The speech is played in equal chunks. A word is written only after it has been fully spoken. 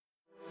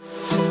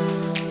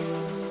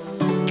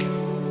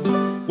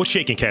What's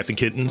shaking, cats and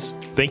kittens?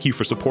 Thank you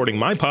for supporting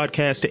my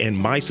podcast and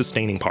my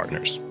sustaining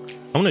partners.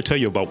 I want to tell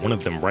you about one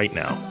of them right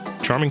now,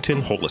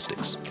 Charmington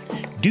Holistics.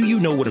 Do you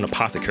know what an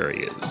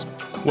apothecary is?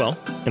 Well,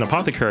 an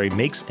apothecary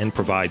makes and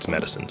provides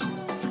medicines.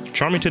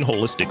 Charmington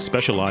Holistics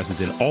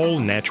specializes in all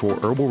natural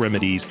herbal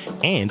remedies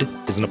and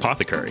is an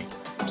apothecary.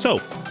 So,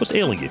 what's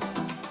ailing you?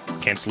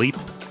 Can't sleep?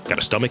 Got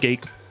a stomach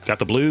ache? Got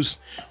the blues?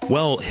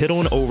 Well, head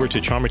on over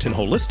to Charmington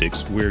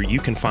Holistics where you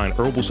can find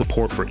herbal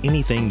support for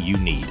anything you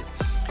need.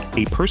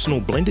 A personal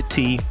blended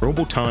tea,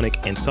 herbal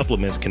tonic, and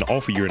supplements can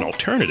offer you an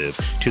alternative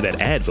to that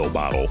Advil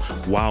bottle,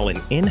 while an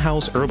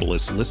in-house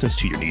herbalist listens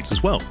to your needs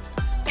as well.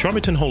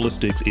 Charmington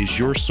Holistics is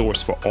your source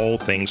for all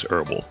things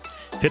herbal.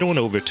 Head on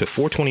over to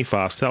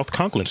 425 South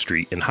Conklin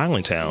Street in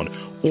Highlandtown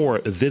or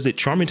visit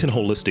Charmington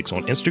Holistics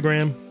on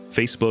Instagram,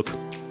 Facebook,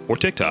 or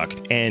TikTok.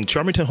 And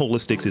Charmington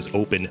Holistics is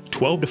open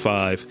 12 to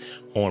 5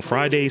 on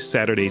Fridays,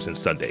 Saturdays, and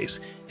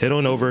Sundays. Head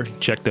on over,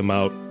 check them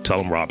out, tell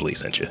them Rob Lee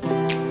sent you.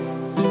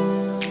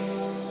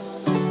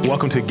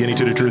 Welcome to Getting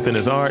to the Truth in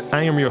His Art.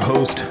 I am your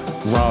host,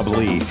 Rob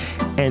Lee.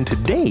 And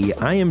today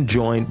I am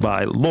joined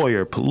by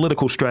lawyer,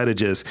 political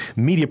strategist,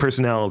 media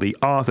personality,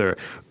 author,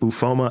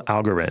 Ufuoma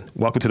Agarin.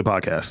 Welcome to the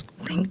podcast.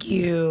 Thank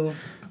you.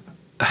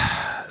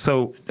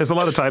 So there's a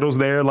lot of titles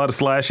there, a lot of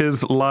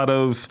slashes, a lot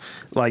of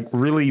like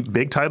really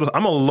big titles.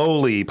 I'm a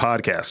lowly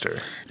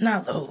podcaster.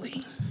 Not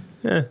lowly.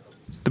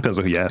 Depends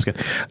on who you're asking.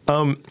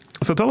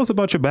 So tell us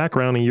about your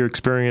background and your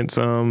experience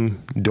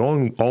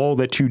doing all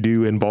that you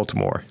do in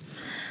Baltimore.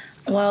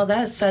 Well,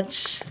 that's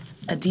such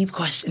a deep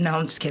question. No,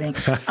 I'm just kidding.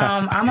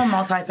 I'm a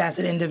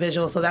multifaceted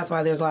individual, so that's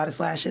why there's a lot of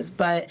slashes.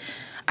 But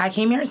I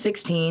came here at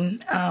 16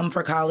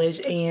 for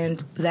college,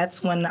 and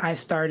that's when I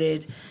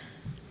started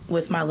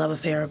with my love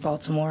affair of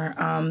Baltimore.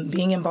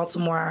 Being in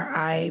Baltimore,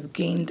 I've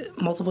gained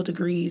multiple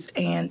degrees,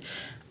 and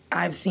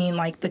I've seen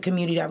like the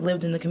community. I've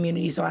lived in the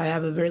community, so I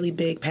have a really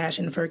big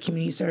passion for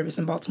community service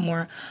in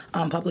Baltimore,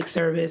 public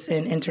service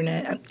and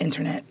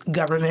internet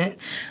government.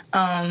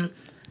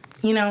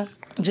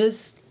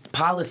 Just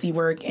policy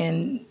work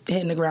and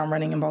hitting the ground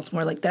running in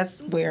Baltimore. Like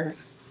that's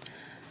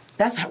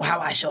how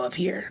I show up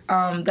here.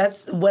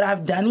 That's what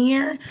I've done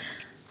here.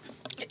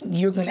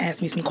 You're going to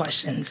ask me some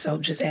questions, so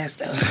just ask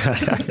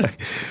those.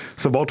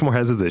 So Baltimore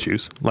has its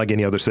issues, like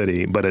any other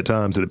city, but at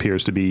times it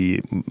appears to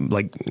be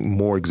like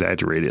more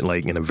exaggerated,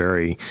 like in a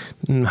very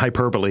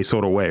hyperbole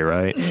sort of way,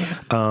 right?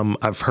 Yeah.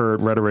 I've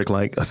heard rhetoric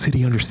like a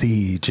city under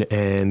siege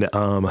and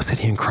a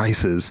city in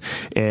crisis,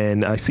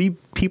 and I see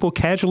people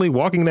casually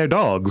walking their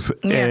dogs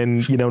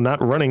and,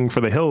 not running for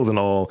the hills and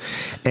all.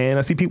 And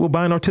I see people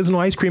buying artisanal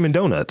ice cream and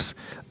donuts.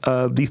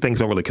 These things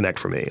don't really connect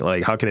for me.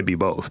 Like, how can it be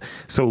both?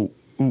 So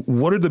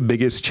what are the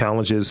biggest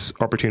challenges,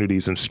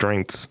 opportunities, and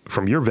strengths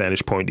from your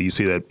vantage point do you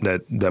see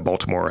that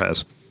Baltimore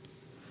has?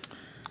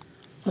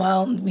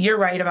 Well, you're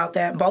right about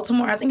that.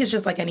 Baltimore, I think it's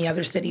just like any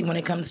other city when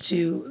it comes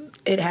to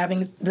it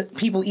having the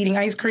people eating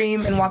ice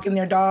cream and walking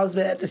their dogs,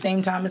 but at the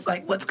same time, it's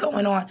like, what's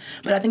going on?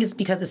 But I think it's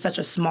because it's such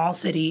a small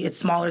city. It's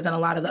smaller than a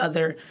lot of the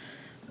other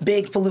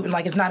big pollutant.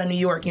 Like, it's not a New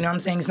York, you know what I'm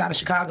saying? It's not a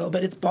Chicago,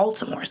 but it's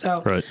Baltimore.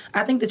 So right.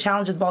 I think the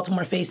challenges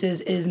Baltimore faces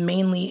is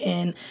mainly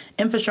in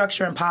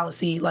infrastructure and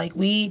policy. Like,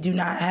 we do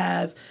not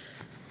have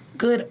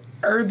good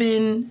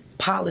urban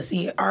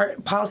policy. Our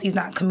policy is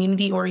not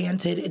community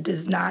oriented.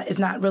 It's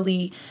not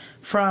really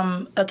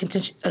from a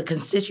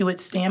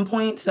constituent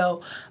standpoint.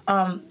 So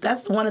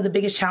that's one of the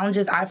biggest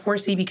challenges I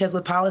foresee, because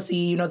with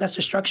policy, that's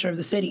the structure of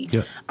the city.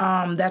 Yeah.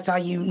 That's how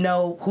you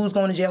know who's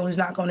going to jail, who's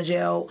not going to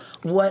jail,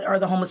 what are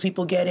the homeless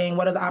people getting,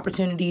 what are the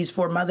opportunities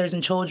for mothers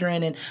and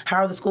children, and how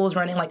are the schools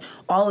running. Like,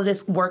 all of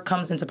this work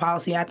comes into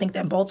policy. I think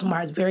that Baltimore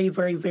has very,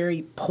 very,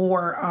 very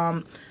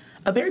poor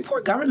a very poor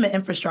government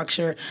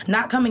infrastructure,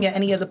 not coming at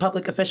any of the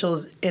public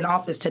officials in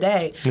office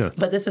today,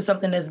 but this is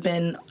something that's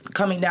been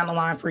coming down the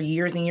line for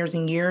years and years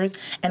and years.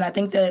 And I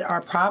think that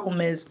our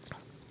problem is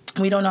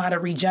we don't know how to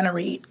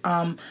regenerate.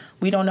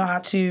 We don't know how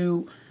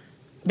to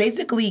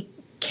basically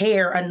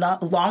care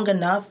long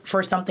enough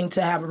for something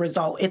to have a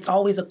result. It's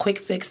always a quick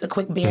fix, a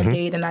quick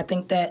Band-Aid, and I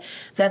think that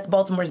that's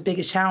Baltimore's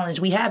biggest challenge.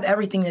 We have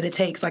everything that it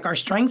takes. Like, our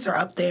strengths are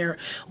up there.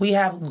 We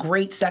have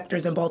great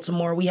sectors in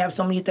Baltimore. We have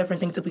so many different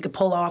things that we could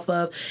pull off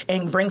of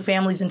and bring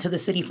families into the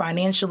city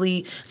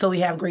financially. So we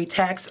have great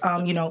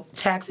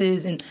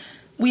taxes, and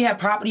we have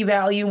property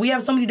value. We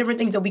have so many different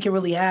things that we can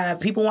really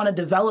have. People want to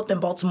develop in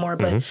Baltimore,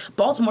 but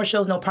Baltimore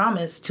shows no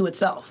promise to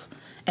itself,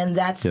 and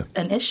that's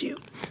an issue.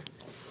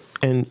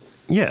 And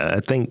yeah, I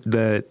think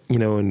that,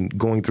 in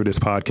going through this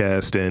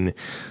podcast and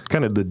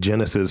kind of the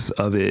genesis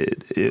of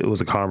it, it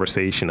was a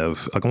conversation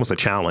of like almost a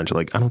challenge.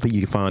 Like, I don't think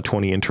you can find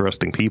 20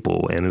 interesting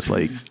people. And it's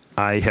like,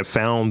 I have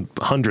found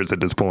hundreds at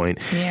this point.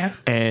 Yeah.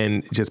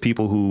 And just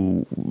people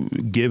who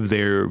give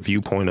their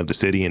viewpoint of the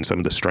city and some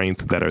of the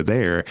strengths that are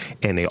there.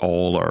 And they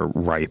all are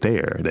right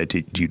there that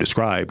you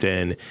described.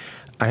 And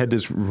I had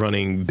this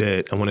running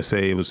bit, I want to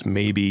say it was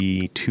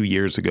maybe 2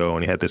 years ago,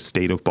 and he had this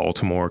State of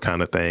Baltimore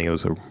kind of thing. It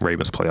was a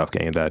Ravens playoff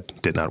game that I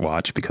did not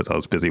watch because I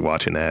was busy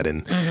watching that.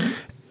 And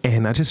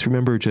And I just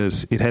remember it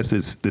has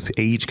this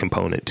age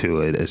component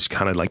to it. It's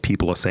kind of like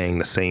people are saying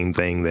the same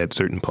thing that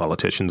certain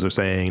politicians are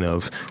saying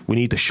of, we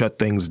need to shut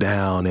things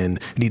down and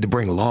we need to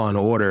bring law and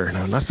order. And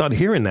when I started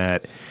hearing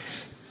that,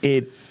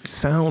 it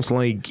sounds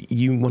like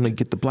you want to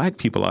get the black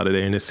people out of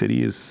there, and the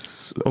city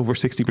is over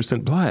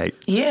 60% black.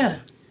 Yeah.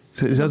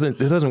 So it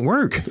doesn't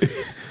work.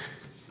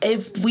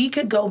 If we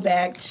could go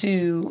back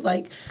to,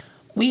 like,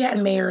 we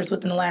had mayors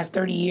within the last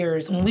 30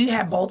 years. When we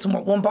had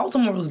Baltimore, when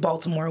Baltimore was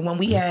Baltimore, when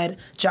we had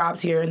jobs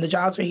here, and the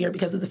jobs were here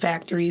because of the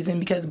factories and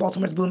because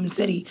Baltimore's booming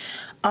city,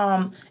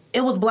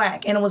 it was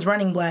black, and it was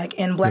running black,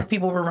 and black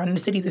people were running the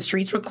city. The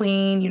streets were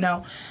clean, you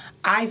know.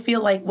 I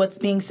feel like what's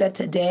being said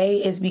today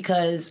is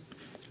because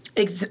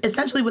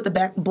essentially what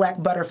the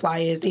black butterfly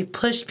is, they've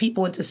pushed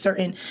people into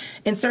certain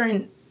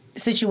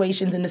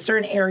situations into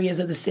certain areas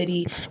of the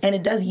city, and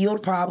it does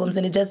yield problems,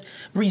 and it does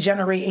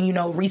regenerate and, you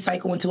know,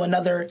 recycle into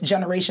another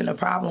generation of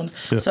problems.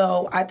 Yeah.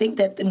 So I think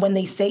that when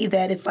they say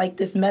that, it's like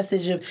this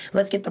message of,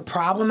 let's get the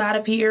problem out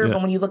of here. Yeah.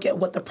 But when you look at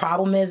what the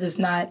problem is, it's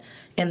not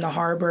in the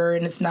harbor,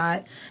 and it's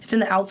in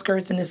the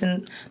outskirts, and it's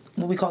in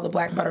what we call the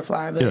black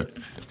butterfly. But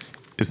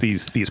it's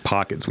these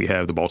pockets. We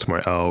have the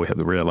Baltimore L, we have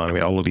the Red Line, we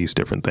have all of these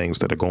different things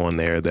that are going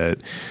there that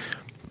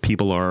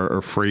people are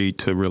afraid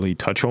to really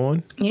touch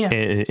on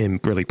and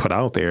really put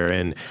out there.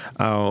 And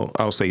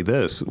I'll say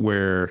this,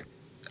 where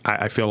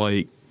I feel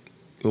like,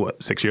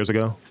 6 years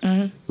ago,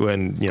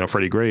 when, you know,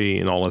 Freddie Gray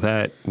and all of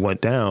that went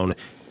down,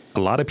 a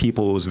lot of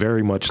people, was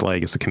very much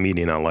like, it's a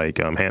comedian I like,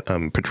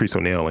 Patrice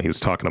O'Neill, and he was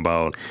talking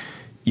about,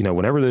 you know,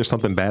 whenever there's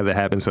something bad that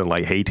happens in,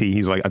 like, Haiti,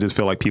 he's like, I just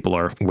feel like people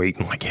are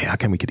waiting, like, how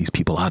can we get these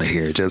people out of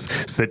here?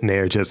 Just sitting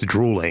there, just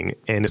drooling.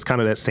 And it's kind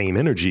of that same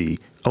energy.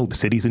 Oh, the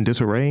city's in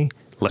disarray?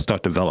 Let's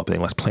start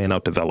developing. Let's plan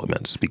out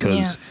developments,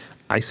 because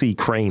I see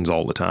cranes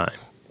all the time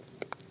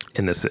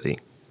in the city.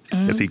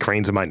 I see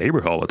cranes in my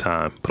neighborhood all the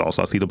time, but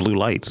also I see the blue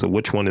lights. So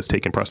which one is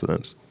taking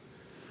precedence?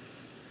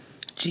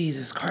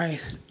 Jesus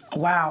Christ.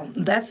 Wow.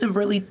 That's a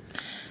really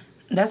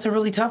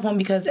tough one,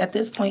 because at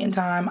this point in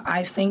time,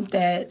 I think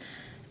that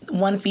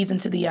one feeds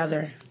into the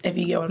other, if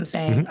you get what I'm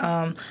saying.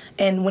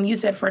 And when you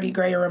said Freddie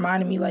Gray, it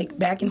reminded me, like,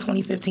 back in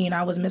 2015,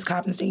 I was Miss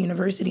Coppin State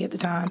University at the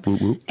time. Whoop,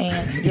 whoop.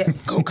 And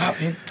go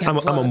Coppin. I'm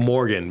a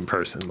Morgan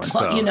person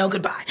myself. Well, you know,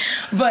 goodbye.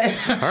 But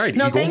all right,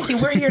 no, Eagle. Thank you.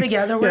 We're here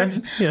together. We're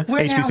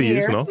now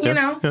here. You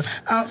know,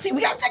 see,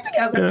 we got to stick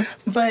together.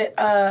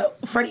 But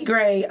Freddie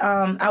Gray,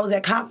 I was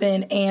at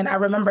Coppin, and I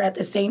remember at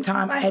the same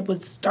time I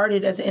was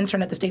started as an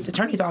intern at the state's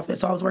attorney's office,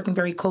 so I was working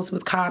very closely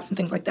with cops and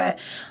things like that,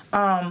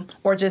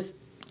 or just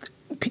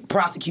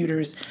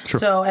prosecutors. Sure.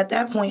 So at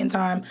that point in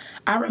time,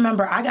 I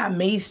remember I got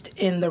maced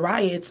in the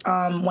riots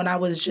when I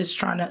was just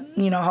trying to,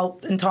 you know,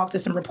 help and talk to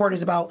some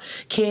reporters about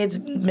kids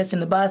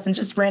missing the bus and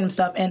just random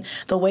stuff. And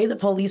the way the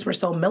police were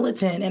so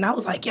militant, and I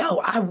was like,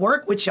 yo, I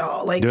work with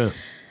y'all. Like,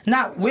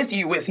 not with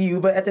you,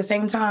 but at the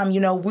same time,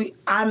 you know,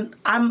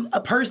 I'm a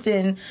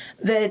person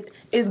that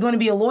is going to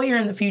be a lawyer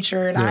in the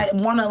future, and I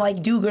want to,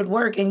 like, do good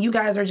work. And you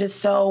guys are just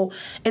so,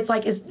 it's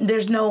like,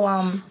 there's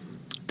no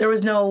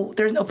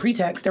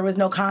pretext. There was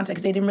no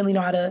context. They didn't really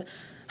know how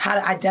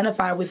to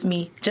identify with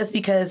me, just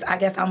because I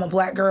guess I'm a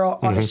black girl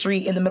on the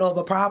street in the middle of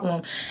a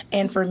problem.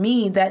 And for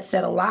me, that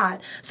said a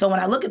lot. So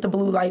when I look at the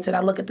blue lights and I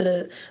look at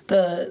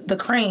the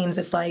cranes,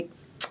 it's like,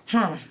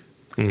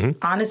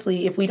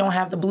 honestly, if we don't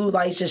have the blue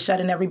lights just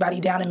shutting everybody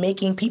down and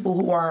making people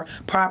who are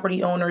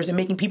property owners and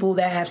making people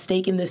that have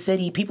stake in the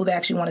city, people that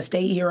actually want to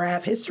stay here or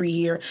have history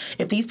here,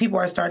 if these people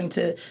are starting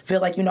to feel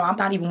like, you know, I'm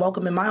not even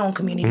welcome in my own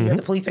community, or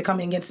the police are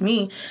coming against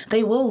me,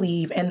 they will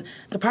leave. And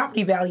the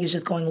property value is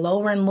just going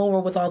lower and lower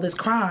with all this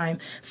crime,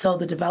 so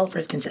the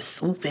developers can just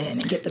swoop in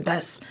and get the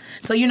best.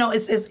 So, you know,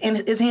 it's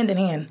hand in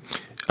hand.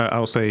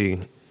 I'll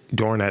say,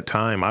 during that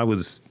time, I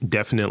was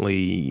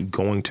definitely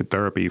going to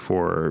therapy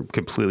for a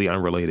completely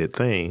unrelated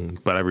thing.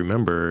 But I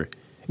remember,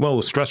 well, it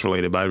was stress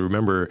related, but I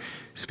remember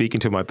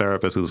speaking to my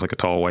therapist, who was like a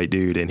tall white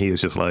dude, and he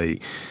was just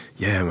like,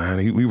 yeah,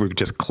 man, we were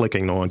just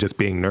clicking on just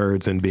being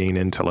nerds and being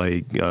into,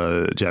 like,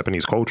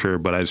 Japanese culture.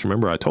 But I just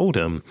remember I told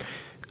him,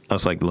 I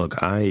was like,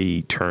 look,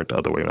 I turned the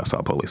other way when I saw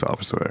a police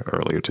officer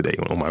earlier today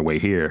on my way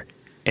here.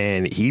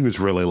 And he was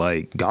really,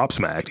 like,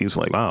 gobsmacked. He was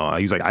like, wow.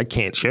 He's like, I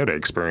can't share that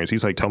experience.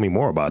 He's like, tell me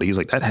more about it. He's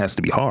like, that has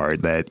to be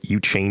hard, that you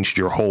changed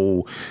your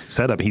whole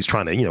setup. He's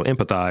trying to, you know,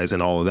 empathize and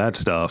all of that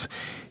stuff.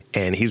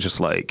 And he's just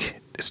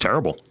like, it's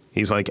terrible.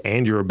 He's like,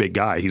 and you're a big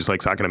guy. He's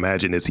like, so I can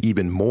imagine it's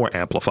even more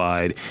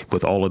amplified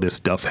with all of this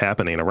stuff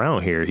happening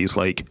around here. He's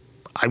like,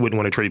 I wouldn't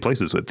want to trade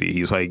places with you.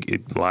 He's like,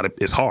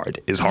 it's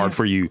hard. It's hard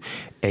for you.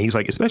 And he's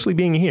like, especially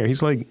being here.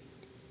 He's like,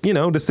 you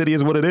know, the city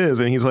is what it is.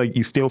 And he's like,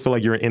 you still feel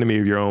like you're an enemy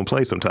of your own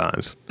place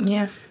sometimes.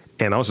 Yeah.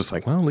 And I was just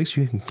like, well, at least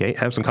you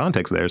have some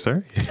context there,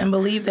 sir. And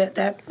believe that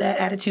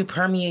attitude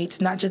permeates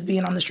not just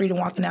being on the street and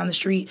walking down the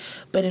street,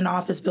 but in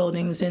office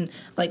buildings. And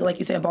like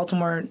you said,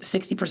 Baltimore,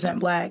 60%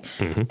 black,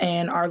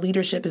 and our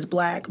leadership is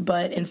black.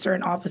 But in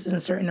certain offices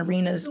and certain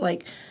arenas,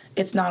 like,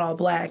 it's not all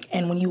black.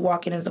 And when you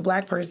walk in as a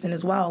black person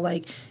as well,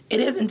 like, it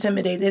is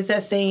intimidating. It's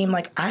that same,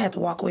 like, I had to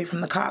walk away from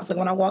the cops. Like,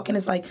 when I walk in,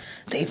 it's like,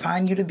 they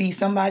find you to be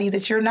somebody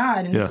that you're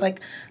not. And it's like,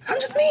 I'm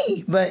just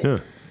me. But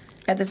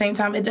at the same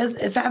time,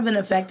 it's having an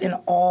effect in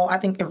all, I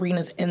think,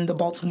 arenas in the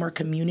Baltimore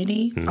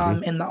community,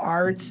 in the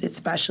arts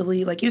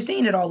especially. Like, you're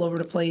seeing it all over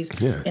the place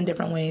in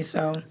different ways,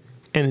 so...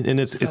 And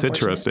it's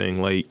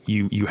interesting. Like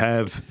you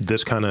have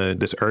this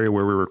area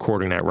where we're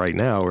recording at right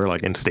now. We're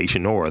like in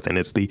Station North, and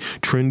it's the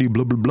trendy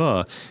blah blah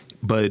blah,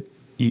 but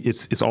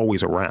it's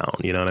always around.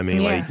 You know what I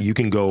mean? Like you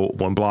can go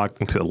one block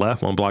to the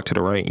left, one block to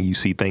the right, and you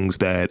see things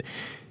that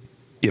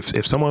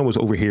if someone was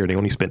over here and they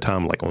only spent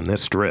time like on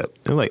this strip,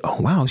 they're like, oh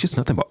wow, it's just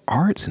nothing but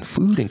arts and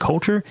food and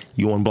culture.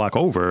 You one block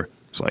over.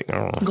 It's like,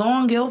 oh. Go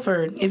on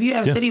Guilford. If you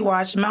have City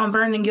Watch, Mount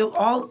Vernon,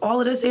 all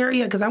of this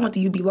area, because I went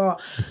to UB Law.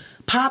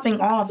 Popping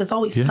off. There's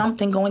always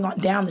something going on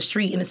down the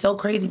street. And it's so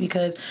crazy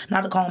because,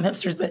 not to call them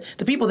hipsters, but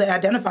the people that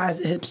identify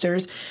as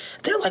hipsters,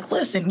 they're like,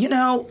 listen,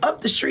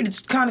 up the street, it's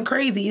kind of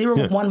crazy. They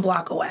were 1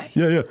 block away.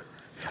 Yeah.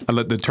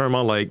 The term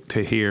I like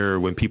to hear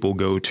when people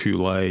go to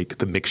like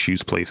the mixed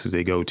use places,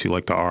 they go to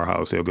like the R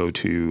House, they'll go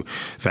to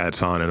Fat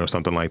Sonnet or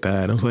something like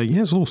that. And I was like,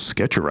 it's a little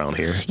sketch around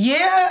here.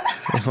 Yeah.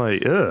 I was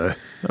like, ugh.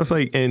 I was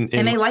like, and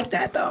they like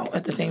that though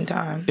at the same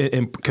time.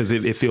 And because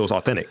it feels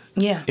authentic.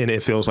 Yeah. And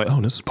it feels like,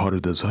 oh, this is part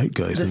of the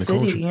zeitgeist in the city,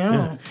 culture.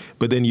 Yeah.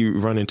 But then you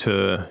run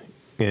into,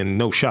 and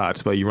no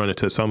shots, but you run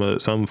into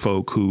some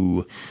folk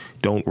who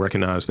don't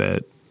recognize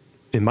that.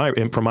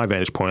 From my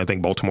vantage point, I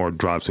think Baltimore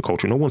drives the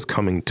culture. No one's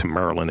coming to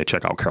Maryland to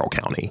check out Carroll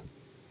County.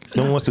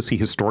 No one wants to see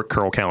historic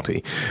Carroll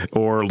County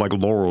or like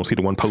Laurel, see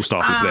the one post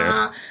office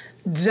there.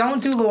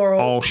 Don't do Laurel.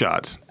 All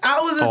shots.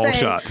 I was just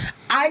saying,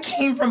 I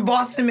came from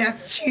Boston,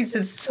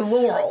 Massachusetts to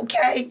Laurel,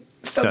 okay?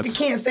 So you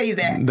can't say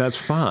that. That's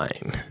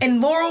fine. And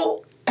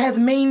Laurel has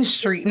Main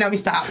Street. No, let me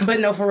stop. But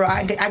no, for real,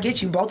 I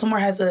get you. Baltimore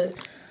has a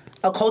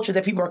culture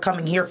that people are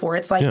coming here for.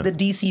 It's like the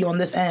DC on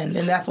this end.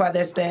 And that's why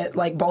there's that,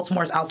 like,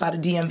 Baltimore's outside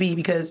of DMV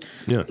because,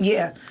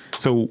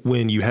 So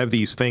when you have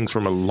these things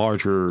from a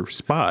larger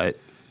spot,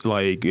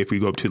 like if we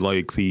go up to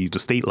like the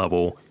state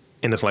level,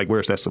 and it's like,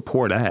 where's that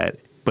support at?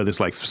 But it's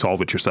like,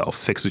 solve it yourself,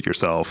 fix it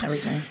yourself.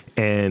 Everything.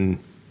 And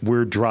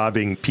we're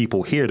driving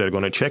people here that are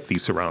going to check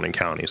these surrounding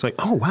counties. Like,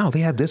 oh, wow, they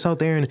have this out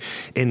there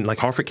in like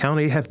Harford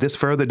County. They have this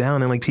further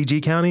down in like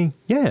PG County.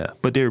 Yeah,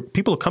 but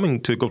people are coming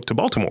to go to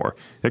Baltimore.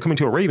 They're coming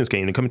to a Ravens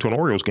game. They're coming to an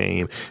Orioles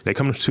game. They're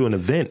coming to an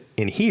event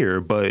in here.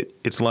 But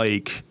it's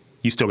like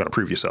you still got to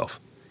prove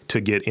yourself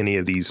to get any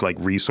of these like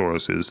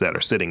resources that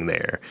are sitting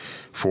there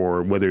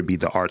for whether it be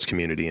the arts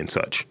community and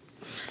such.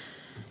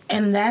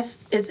 And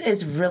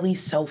it's really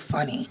so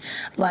funny.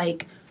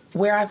 Like,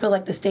 where I feel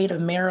like the state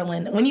of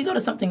Maryland, when you go to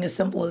something as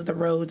simple as the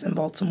roads in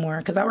Baltimore,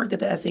 because I worked at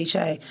the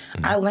SHA,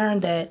 I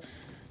learned that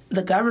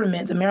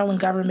the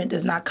Maryland government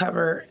does not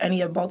cover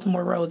any of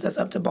Baltimore roads. That's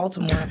up to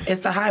Baltimore.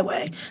 It's the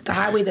highway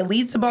that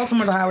leads to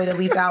Baltimore, the highway that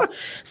leads out.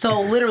 So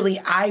literally,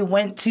 I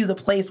went to the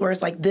place where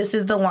it's like, this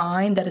is the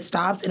line that it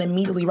stops, and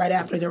immediately right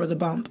after there was a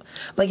bump.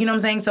 Like, you know what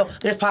I'm saying? So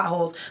there's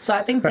potholes. So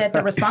I think that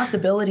the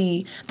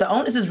responsibility, the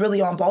onus is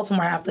really on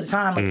Baltimore half the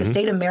time. Like the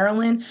state of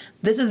Maryland,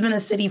 this has been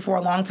a city for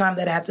a long time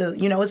that had to,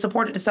 it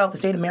supported itself. The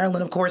state of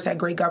Maryland, of course, had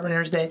great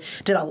governors that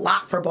did a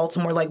lot for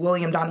Baltimore, like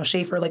William Donald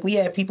Schaefer. Like, we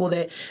had people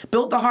that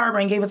built the harbor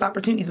and gave us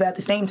opportunities, but at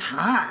the same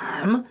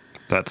time,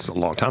 that's a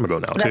long time ago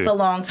now, That's a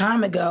long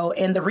time ago.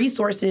 And the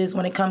resources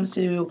when it comes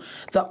to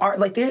the art,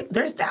 like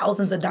there's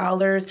thousands of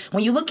dollars.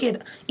 When you look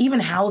at even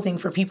housing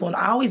for people, and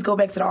I always go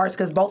back to the arts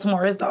because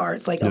Baltimore is the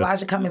arts. Like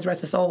Elijah Cummings,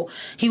 rest his soul,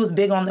 he was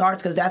big on the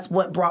arts because that's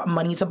what brought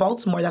money to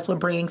Baltimore. That's what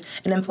brings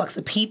an influx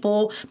of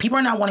people. People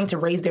are not wanting to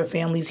raise their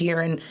families here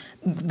and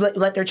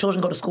let their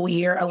children go to school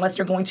here unless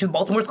they're going to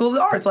Baltimore School of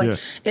the Arts. Like,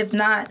 it's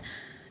not...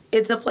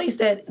 It's a place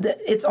that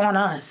it's on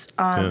us.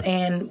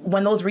 And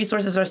when those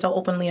resources are so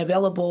openly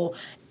available,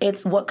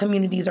 it's what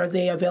communities are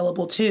they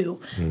available to?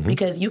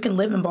 Because you can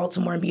live in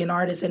Baltimore and be an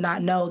artist and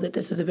not know that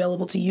this is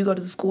available to you. You go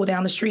to the school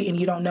down the street and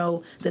you don't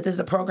know that this is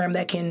a program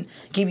that can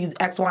give you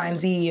X, Y, and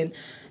Z. And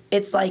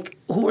it's like,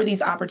 who are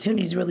these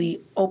opportunities really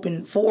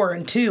open for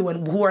and to,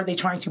 and who are they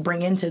trying to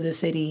bring into the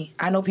city?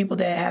 I know people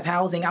that have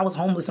housing. I was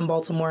homeless in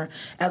Baltimore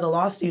as a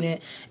law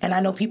student, and I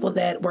know people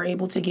that were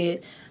able to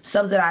get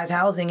subsidized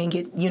housing and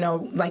get,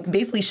 like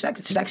basically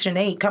Section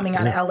 8 coming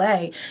out of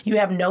L.A. You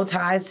have no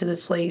ties to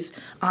this place,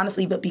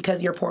 honestly, but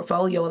because your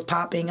portfolio is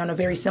popping on a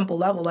very simple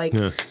level. Like,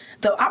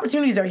 the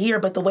opportunities are here,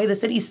 but the way the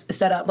city's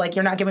set up, like,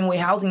 you're not giving away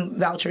housing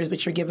vouchers,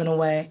 but you're giving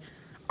away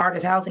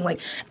artist housing.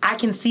 Like, I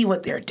can see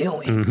what they're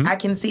doing. I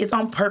can see it's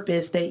on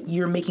purpose that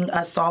you're making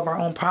us solve our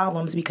own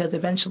problems, because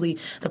eventually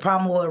the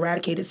problem will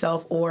eradicate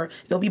itself, or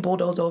it'll be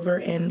bulldozed over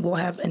and we'll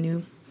have a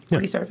new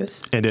pretty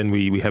surface. And then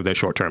we have that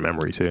short-term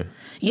memory too.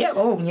 Yeah.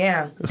 Oh,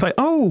 yeah. It's like,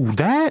 oh,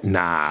 that?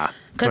 Nah.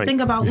 Because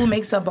think about who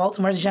makes up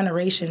Baltimore's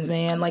generations,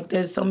 man. Like,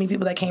 there's so many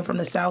people that came from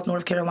the South,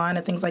 North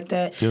Carolina, things like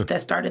that,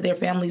 that started their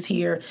families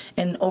here.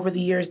 And over the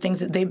years, things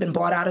that they've been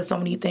bought out of so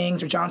many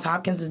things, or Johns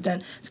Hopkins has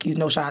done,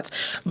 no shots,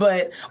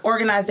 but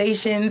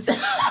organizations,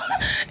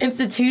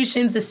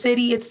 institutions, the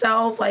city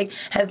itself, like,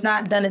 has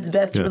not done its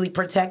best to really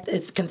protect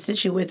its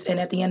constituents. And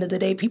at the end of the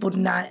day, people do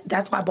not,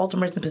 that's why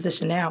Baltimore's in a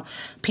position now.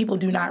 People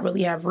do not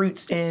really have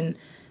roots in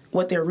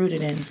what they're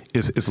rooted in.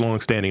 It's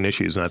long-standing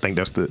issues, and I think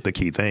that's the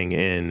key thing.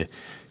 And,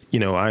 you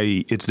know,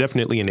 it's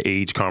definitely an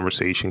age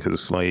conversation,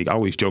 because, like, I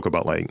always joke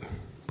about, like,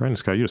 Brandon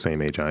Scott, you're the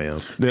same age I am.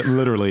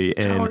 Literally.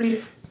 And how old are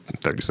you?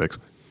 36.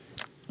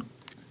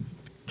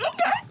 Okay.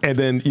 And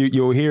then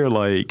you'll hear,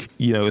 like,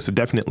 you know, it's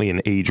definitely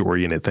an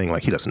age-oriented thing.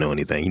 Like, he doesn't know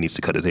anything. He needs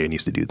to cut his hair. He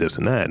needs to do this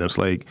and that. And it's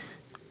like,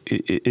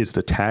 is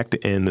the tact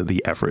and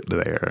the effort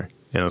there?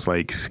 And it's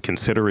like,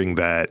 considering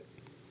that,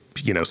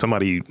 you know,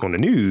 somebody on the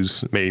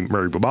news, maybe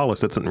Murray Babala,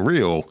 said something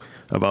real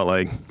about,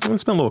 like,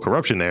 there's been a little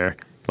corruption there,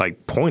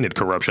 like pointed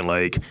corruption.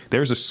 Like,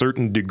 there's a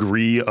certain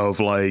degree of,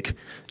 like,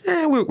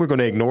 we're going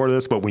to ignore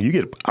this. But when you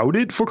get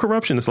outed for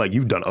corruption, it's like,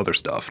 you've done other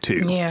stuff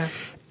too. Yeah.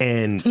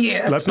 And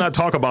let's not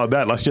talk about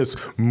that. Let's just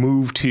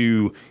move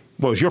to,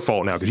 well, it's your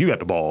fault now because you got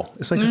the ball.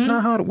 It's like, that's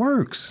not how it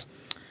works.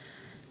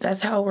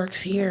 That's how it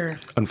works here.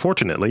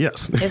 Unfortunately,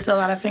 yes. It's a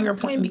lot of finger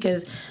pointing,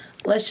 because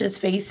let's just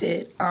face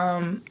it.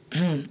 Got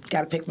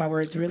to pick my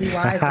words really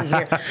wisely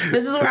here.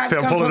 This is where I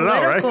become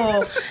political.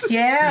 Right?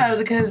 Yeah,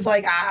 because,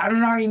 like, I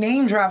already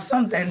name dropped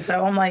something.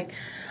 So I'm like,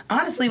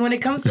 honestly, when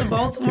it comes to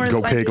Baltimore, go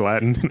like, pig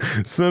Latin.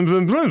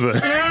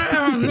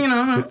 You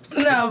know,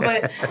 no,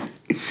 but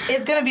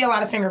it's going to be a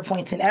lot of finger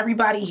pointing.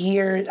 Everybody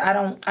here,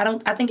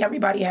 I think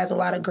everybody has a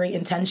lot of great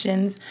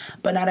intentions,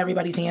 but not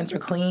everybody's hands are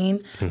clean.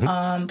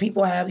 Mm-hmm.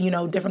 People have, you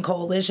know, different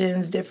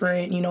coalitions,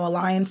 different, you know,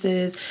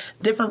 alliances,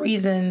 different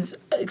reasons,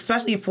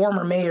 especially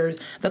former mayors.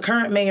 The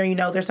current mayor, you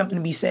know, there's something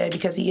to be said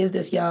because he is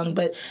this young,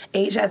 but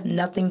age has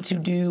nothing to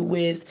do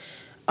with,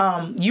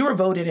 you were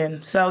voted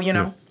in. So, you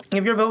know,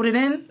 if you're voted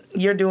in,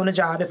 you're doing a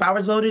job. If I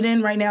was voted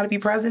in right now to be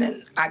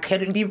president, I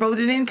couldn't be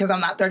voted in because I'm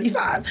not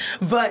 35.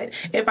 But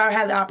if I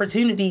had the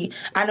opportunity,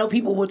 I know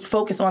people would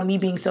focus on me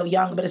being so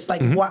young, but it's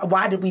like,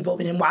 why did we vote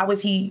him in? Why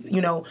was he,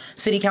 you know,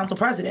 city council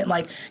president?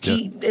 Like,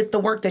 it's the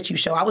work that you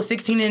show. I was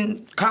 16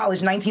 in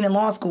college, 19 in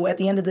law school. At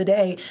the end of the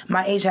day,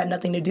 my age had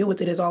nothing to do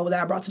with it. It's all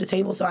that I brought to the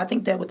table. So I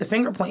think that with the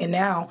finger pointing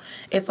now,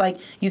 it's like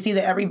you see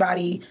that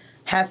everybody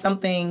has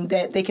something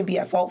that they could be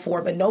at fault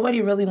for, but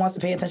nobody really wants to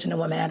pay attention to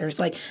what matters.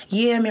 Like,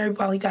 yeah, Mary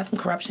Polly got some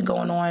corruption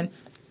going on.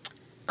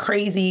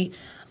 Crazy.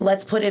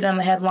 Let's put it on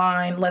the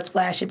headline. Let's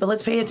flash it. But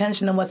let's pay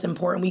attention to what's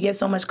important. We get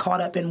so much caught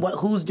up in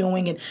who's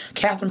doing, and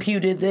Catherine Pugh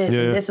did this,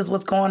 and this is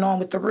what's going on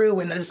with the Rue,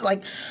 and it's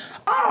like,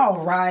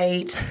 all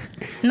right.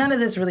 None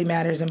of this really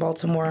matters in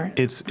Baltimore.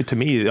 To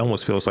me, it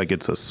almost feels like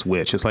it's a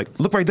switch. It's like,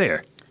 look right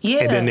there.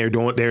 Yeah. And then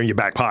they're in your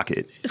back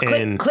pocket. It's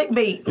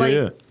clickbait.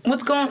 Like,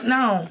 what's going...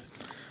 No.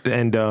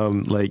 And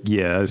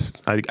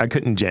I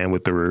couldn't jam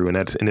with Theroux,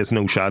 and it's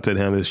no shots at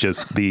him. It's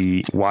just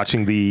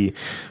watching the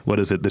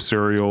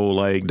serial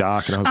like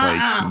doc, and I was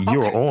like,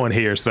 you're on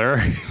here,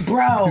 sir.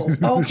 Bro,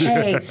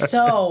 okay.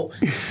 So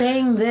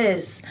saying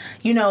this,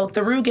 you know,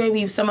 Theroux gave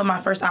me some of my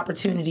first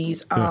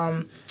opportunities.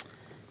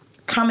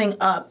 Coming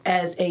up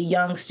as a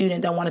young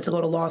student that wanted to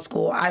go to law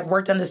school. I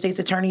worked under the state's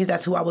attorneys.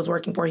 That's who I was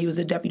working for. He was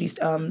a deputy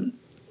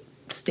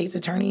state's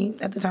attorney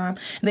at the time,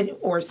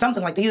 or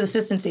something like that. He was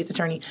assistant state's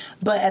attorney.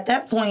 But at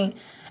that point,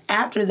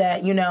 after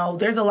that, you know,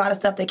 there's a lot of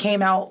stuff that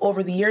came out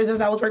over the years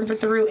as I was working for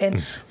Theroux.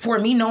 And for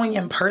me, knowing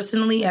him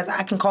personally, as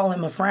I can call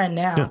him a friend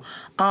now,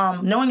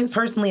 knowing him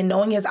personally and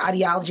knowing his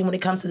ideology when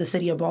it comes to the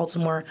city of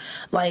Baltimore,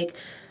 like,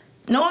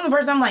 knowing him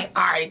personally, I'm like,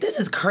 all right, this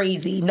is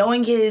crazy.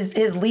 Knowing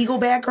his legal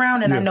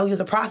background, and I know he was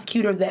a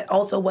prosecutor that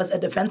also was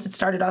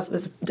started off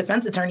as a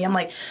defense attorney. I'm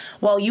like,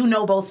 well, you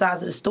know both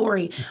sides of the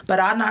story. But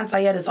Adnan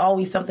Syed is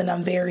always something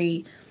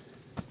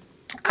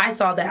I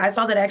saw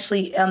that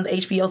actually on the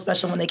HBO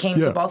special when they came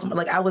to Baltimore.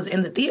 Like, I was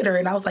in the theater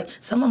and I was like,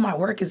 some of my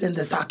work is in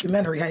this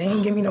documentary. I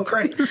didn't give me no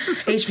credit.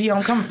 HBO,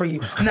 I'm coming for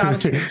you. No, I'm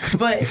kidding.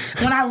 But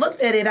when I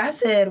looked at it, I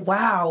said,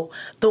 wow,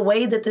 the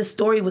way that this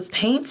story was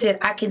painted,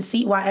 I can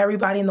see why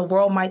everybody in the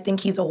world might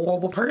think he's a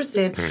horrible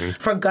person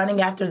for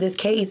gunning after this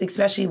case,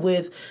 especially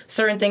with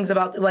certain things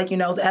about, like, you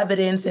know, the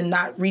evidence and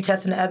not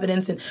retesting the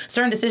evidence and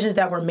certain decisions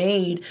that were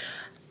made.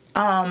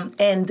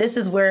 And this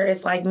is where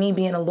it's like me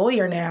being a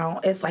lawyer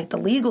now. It's like the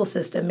legal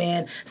system,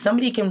 man.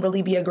 Somebody can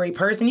really be a great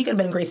person. He could have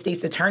been a great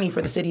state's attorney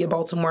for the city of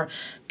Baltimore.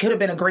 Could have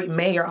been a great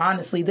mayor,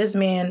 honestly. This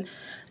man,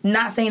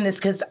 not saying this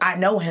because I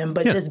know him,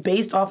 but just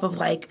based off of,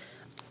 like,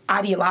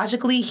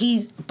 ideologically,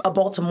 he's a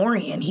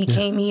Baltimorean. He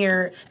came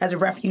here as a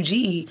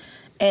refugee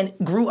and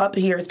grew up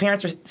here. His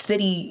parents were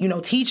city, you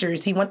know,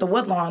 teachers. He went to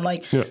Woodlawn.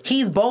 Like,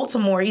 he's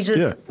Baltimore. He's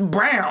just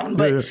brown.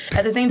 But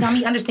at the same time,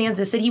 he understands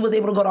the city. He was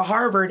able to go to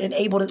Harvard and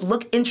able to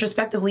look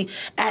introspectively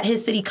at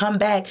his city, come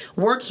back,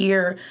 work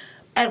here,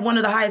 at one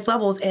of the highest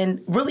levels and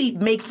really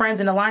make friends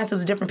and alliances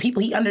with different people.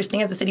 He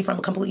understands the city from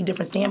a completely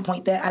different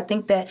standpoint that I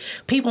think that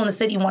people in the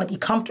city want to be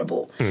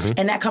comfortable.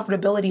 And that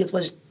comfortability is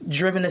what's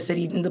driven the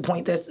city to the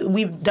point that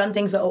we've done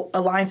things,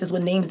 alliances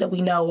with names that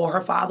we know, or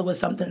her father was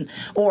something,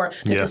 or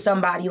this is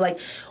somebody. Like,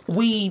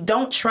 we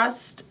don't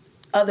trust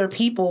other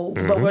people,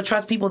 but we'll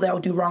trust people that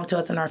will do wrong to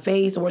us in our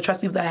face, or we'll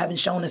trust people that haven't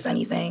shown us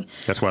anything.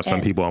 That's why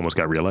some people almost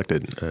got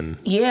reelected. And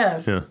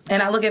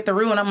and I look at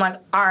Theroux and I'm like,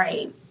 all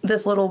right,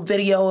 this little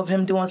video of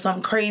him doing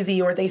something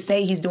crazy, or they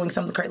say he's doing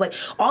something crazy. Like,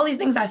 all these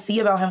things I see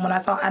about him when I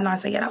saw Adnan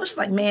Syed, I was just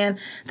like, man,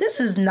 this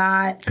is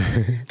not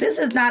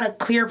a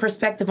clear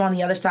perspective on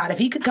the other side. If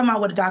he could come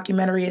out with a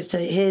documentary as to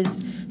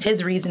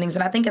his reasonings,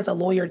 and I think as a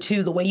lawyer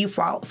too, the way you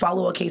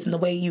follow a case and the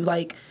way you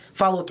like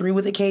follow through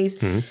with the case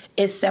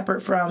is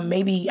separate from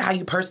maybe how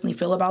you personally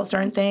feel about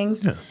certain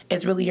things.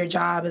 It's really your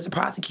job as a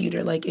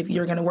prosecutor. Like, if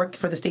you're going to work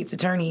for the state's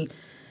attorney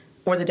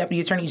or the deputy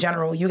attorney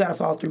general, you got to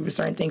follow through with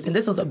certain things. And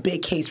this was a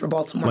big case for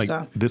Baltimore. Like,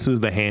 so this is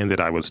the hand that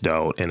I was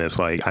dealt, and it's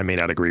like, I may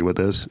not agree with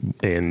this,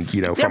 and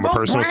you know, they're from a both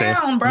personal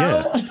standpoint,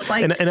 bro.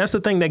 Like, and that's the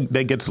thing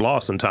that gets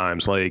lost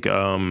sometimes. Like,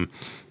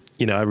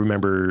 you know, I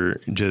remember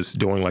just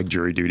doing like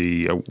jury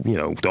duty. You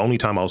know, the only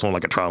time I was on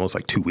like a trial was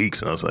like 2 weeks,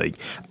 and I was like,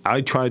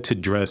 I tried to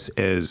dress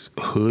as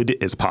hood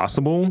as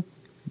possible,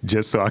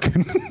 just so I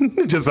can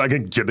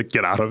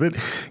get out of it,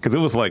 because it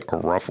was like a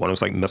rough one. It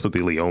was like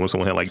mesothelioma.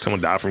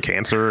 Someone died from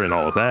cancer and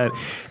all of that,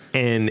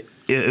 and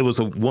it was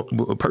a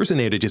person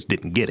there that just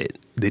didn't get it.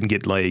 Didn't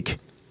get like,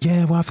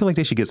 yeah, well, I feel like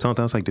they should get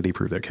something. I was like, did they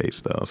prove their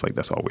case though? I was like,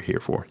 that's all we're here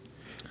for.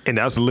 And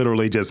that's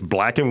literally just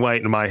black and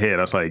white in my head.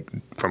 I was like,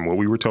 from what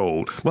we were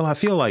told, well, I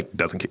feel like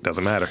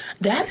doesn't matter.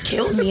 That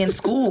killed me in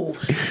school.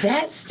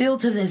 That's still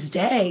to this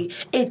day.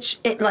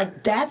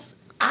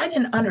 I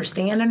didn't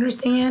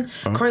understand.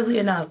 Crazily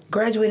enough,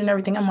 graduated and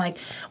everything. I'm like,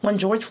 when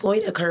George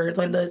Floyd occurred,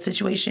 when the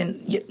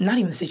situation, not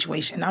even the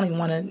situation, I don't even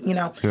want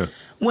to,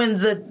 when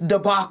the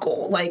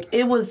debacle, like,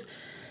 it was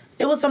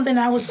something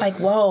that I was like,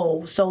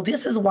 whoa, so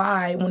this is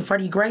why when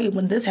Freddie Gray,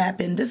 when this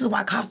happened, this is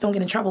why cops don't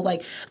get in trouble.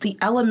 Like, the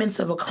elements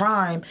of a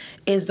crime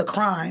is the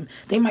crime.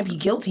 They might be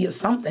guilty of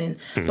something,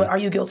 but are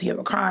you guilty of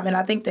a crime? And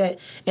I think that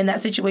in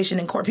that situation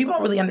in court, people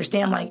don't really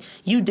understand, like,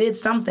 you did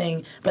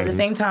something, but at the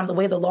same time, the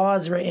way the law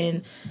is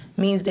written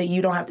means that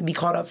you don't have to be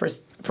caught up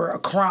for a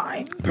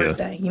crime, per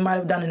se. You might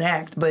have done an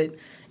act, but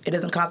it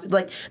doesn't constitute.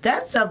 Like,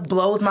 that stuff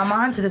blows my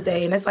mind to this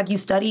day. And it's like, you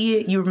study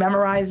it, you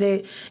memorize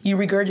it, you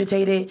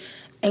regurgitate it,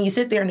 and you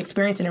sit there and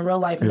experience it in real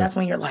life, and that's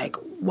when you're like,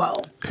 whoa.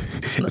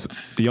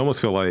 You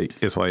almost feel like,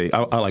 it's like,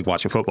 I like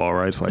watching football,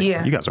 right? It's like,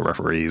 you guys are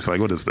referees. Like,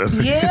 what is this?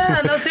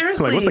 Yeah, no,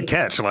 seriously. Like, what's the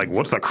catch? Like,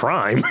 what's a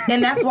crime?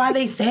 And that's why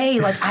they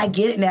say, like, I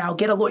get it now,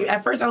 get a lawyer.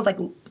 At first, I was like,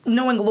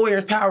 knowing a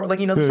lawyer's power, like,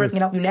 you know, this person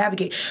can help you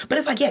navigate. But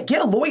it's like, yeah,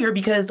 get a lawyer,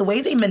 because the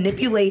way they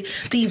manipulate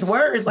these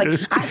words, like,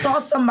 I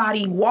saw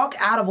somebody walk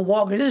out of a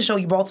Walgreens, this is show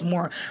you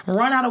Baltimore,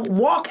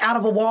 walk out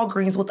of a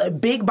Walgreens with a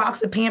big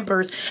box of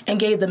Pampers and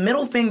gave the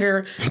middle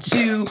finger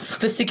to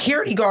the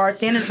security guard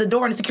standing at the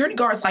door, and the security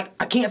guard's like,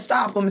 I can't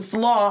stop him, it's the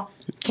law.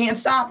 Can't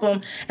stop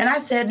them. And I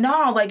said,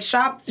 no, like,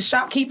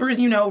 shopkeepers,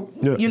 you know,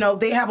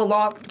 they have a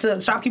law to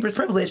shopkeepers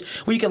privilege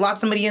where you can lock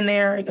somebody in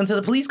there until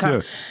the police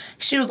come.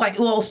 She was like,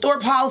 well, store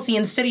policy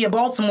in the city of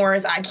Baltimore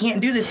is I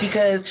can't do this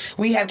because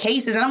we have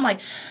cases. And I'm like,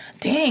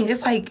 dang,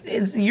 it's like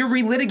you're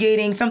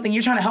relitigating something.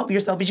 You're trying to help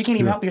yourself, but you can't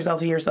even help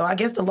yourself here. So I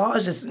guess the law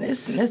is just,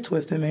 it's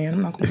twisted, man.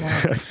 I'm not going to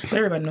lie. But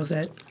everybody knows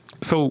that.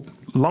 So,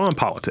 law and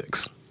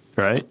politics.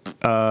 Right.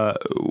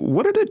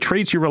 What are the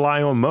traits you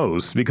rely on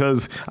most?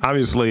 Because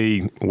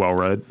obviously,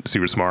 well-read,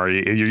 super smart.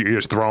 You're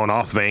just throwing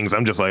off things.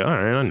 I'm just like, all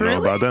right, I know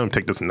about them.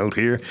 Take this note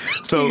here.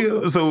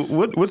 So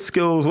what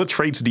skills, what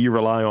traits do you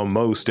rely on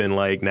most in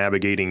like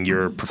navigating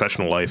your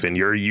professional life and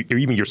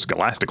even your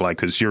scholastic life?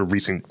 Because you're a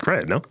recent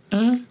grad, no?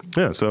 Mm-hmm.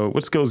 Yeah. So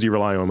what skills do you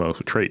rely on most?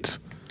 What traits?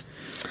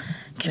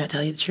 Can I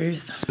tell you the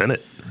truth? Spin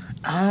it.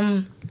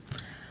 I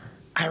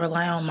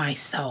rely on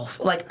myself.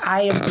 Like,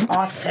 I am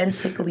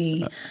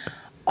authentically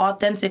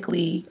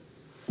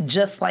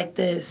just like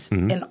this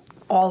in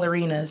all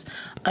arenas.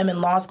 I'm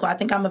in law school. I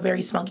think I'm a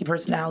very spunky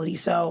personality.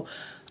 So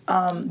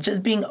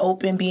just being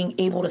open, being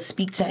able to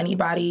speak to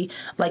anybody,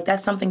 like,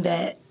 that's something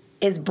that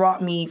is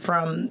brought me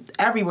from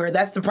everywhere.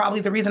 That's probably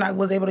the reason I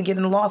was able to get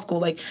into law school.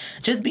 Like,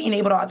 just being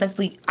able to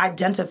authentically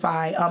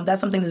identify,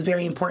 that's something that's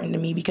very important to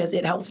me because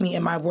it helps me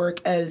in my work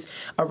as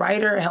a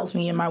writer. It helps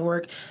me in my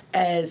work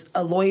as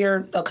a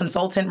lawyer, a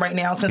consultant right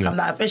now, since I'm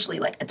not officially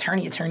like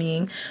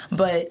attorneying.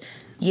 But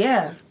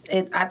yeah,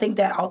 I think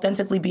that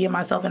authentically being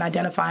myself and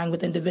identifying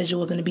with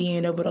individuals and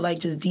being able to like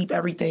just deep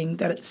everything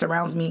that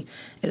surrounds me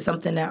is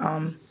something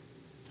that,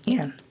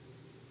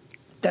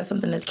 that's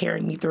something that's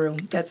carrying me through.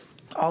 That's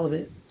all of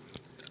it.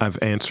 I've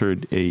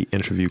answered a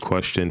interview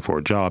question for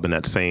a job in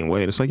that same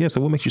way. It's like, yeah, so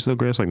what makes you so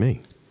great? It's like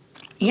me.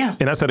 Yeah.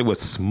 And I said it with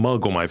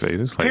smug on my face.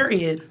 It's like,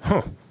 period.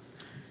 Huh.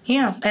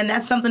 Yeah, and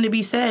that's something to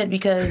be said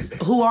because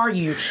who are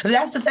you?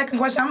 That's the second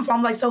question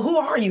I'm like, so who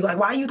are you? Like,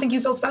 why do you think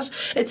you're so special?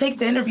 It takes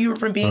the interviewer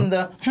from being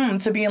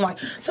to being like,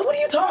 so what are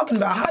you talking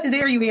about? How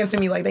dare you answer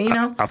me like that, you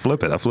know? I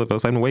flip it. I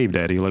was like, wave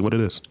daddy. Like, what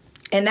it is?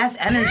 And that's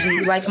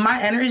energy. Like my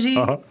energy,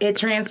 it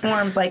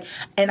transforms. Like,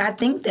 and I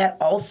think that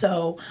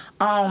also,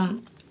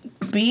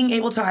 being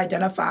able to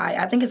identify,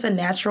 I think it's a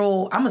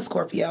natural, I'm a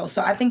Scorpio,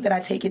 so I think that I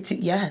take it to,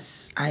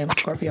 yes, I am a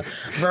Scorpio,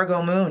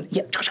 Virgo moon,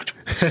 yeah.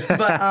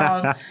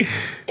 But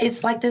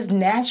it's like this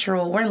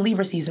natural, we're in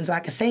Libra season, so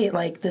I can say it,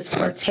 like this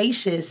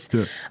flirtatious,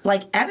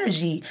 like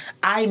energy.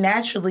 I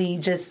naturally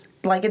just,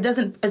 like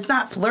it's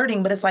not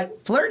flirting, but it's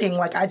like flirting.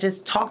 Like I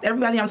just talk,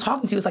 everybody I'm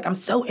talking to is like, I'm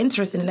so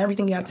interested in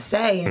everything you have to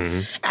say.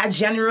 And I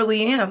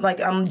genuinely am.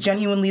 Like I'm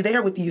genuinely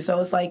there with you.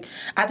 So it's like,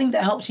 I think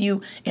that helps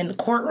you in the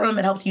courtroom.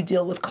 It helps you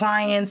deal with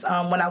clients.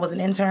 When I was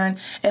an intern,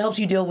 it helps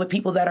you deal with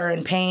people that are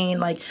in pain,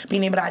 like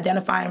being able to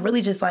identify and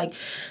really just like,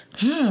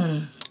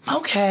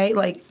 okay.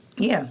 Like,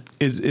 yeah.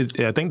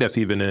 I think that's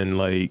even in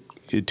like,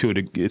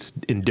 it's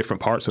in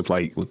different parts of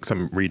like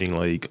some reading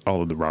like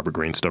all of the Robert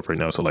Greene stuff right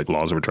now. So like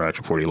laws of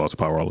attraction, 48 laws of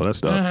power, all of that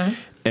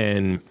stuff.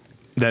 And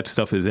that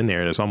stuff is in there.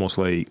 And it's almost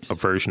like a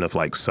version of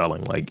like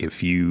selling. Like if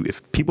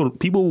people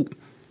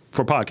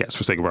for podcasts,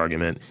 for sake of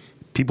argument,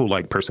 people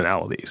like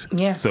personalities.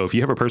 Yeah. So if you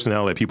have a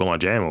personality that people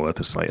aren't jamming with,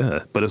 it's like,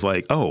 but it's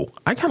like, oh,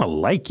 I kind of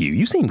like you.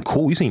 You seem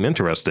cool. You seem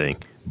interesting.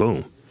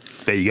 Boom.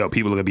 There you go.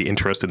 People are going to be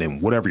interested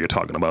in whatever you're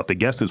talking about. The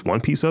guest is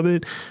one piece of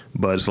it,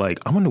 but it's like,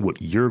 I wonder what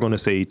you're going to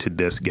say to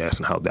this guest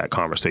and how that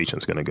conversation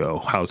is going to go.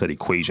 How's that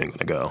equation going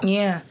to go?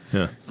 Yeah.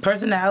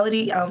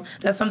 Personality,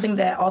 that's something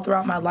that all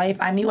throughout my life,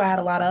 I knew I had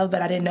a lot of,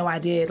 but I didn't know I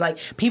did. Like,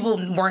 people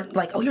weren't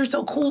like, oh, you're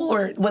so cool,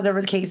 or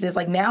whatever the case is.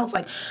 Like, now it's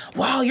like,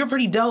 wow, you're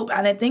pretty dope.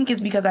 And I think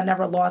it's because I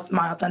never lost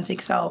my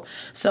authentic self.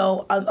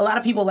 So a lot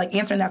of people, like,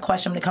 answering that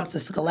question when it comes to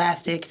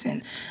scholastics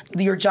and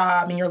your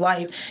job and your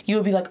life, you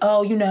would be like,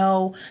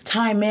 oh,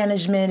 time management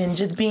and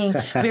just being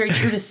very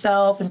true to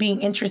self and being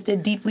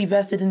interested, deeply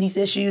vested in these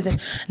issues. And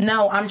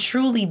no, I'm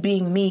truly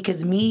being me,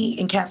 because me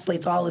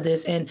encapsulates all of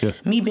this. And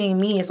me being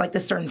me is like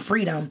this certain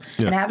freedom.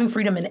 And having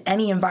freedom in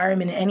any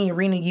environment, in any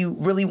arena you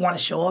really want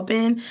to show up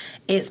in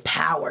is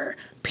power.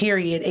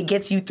 Period. It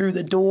gets you through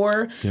the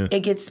door.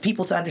 It gets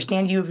people to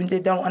understand you if they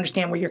don't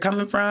understand where you're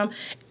coming from.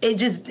 It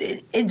just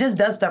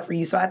does stuff for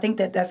you. So I think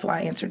that's why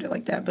I answered it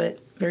like that. But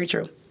very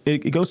true.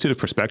 It goes to the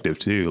perspective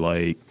too.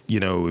 Like,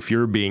 if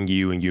you're being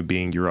you and you're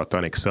being your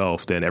authentic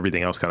self, then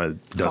everything else kind of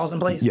falls in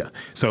place. Yeah.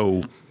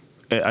 So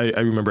I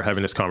remember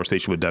having this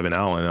conversation with Devin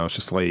Allen, and I was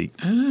just like,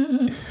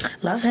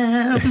 love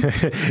him.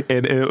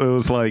 And it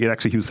was like,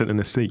 he was sitting in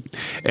the seat,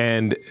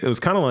 and it was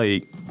kind of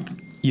like,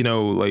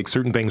 like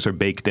certain things are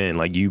baked in,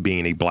 like you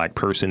being a black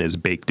person is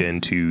baked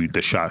into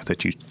the shots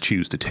that you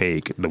choose to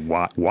take, the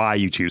why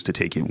you choose to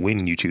take it,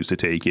 when you choose to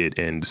take it,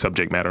 and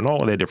subject matter and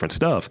all of that different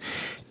stuff.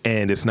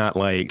 And it's not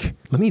like,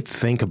 let me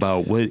think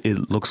about what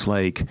it looks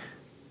like.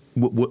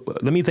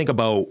 Let me think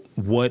about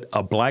what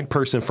a black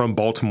person from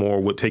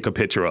Baltimore would take a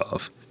picture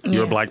of.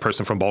 You're a black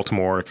person from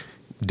Baltimore.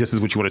 This is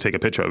what you want to take a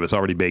picture of. It's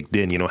already baked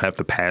in. You don't have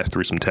to pass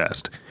through some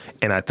test.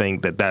 And I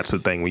think that that's the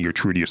thing when you're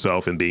true to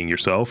yourself and being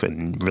yourself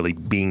and really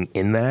being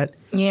in that.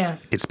 Yeah.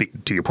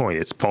 To your point,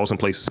 it falls in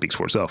place. It speaks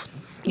for itself.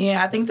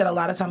 Yeah, I think that a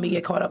lot of time we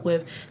get caught up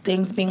with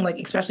things being like,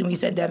 especially when you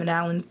said Devin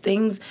Allen,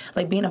 things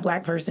like being a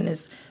black person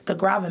is the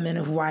gravamen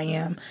of who I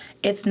am.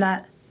 It's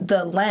not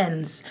the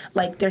lens.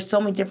 Like, there's so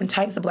many different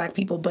types of black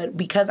people, but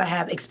because I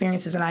have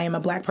experiences and I am a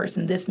black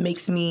person, this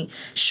makes me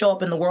show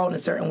up in the world in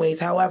certain ways.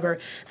 However,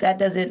 that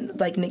doesn't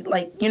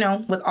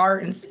with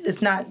art,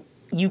 it's not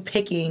you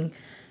picking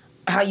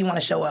how you want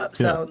to show up.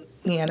 So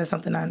yeah, that's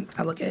something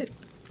I look at.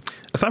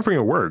 Aside from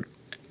your work,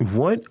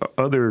 what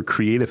other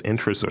creative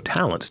interests or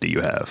talents do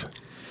you have?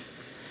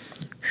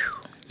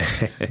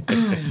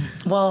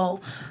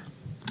 Well,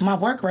 my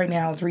work right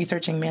now is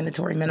researching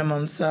mandatory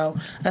minimums. So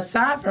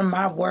aside from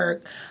my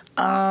work,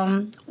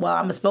 I'm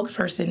a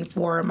spokesperson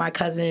for my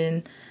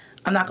cousin.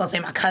 I'm not going to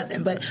say my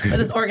cousin, but for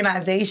this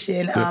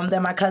organization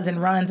that my cousin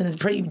runs, and it's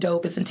pretty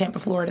dope. It's in Tampa,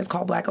 Florida. It's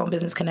called Black Owned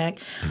Business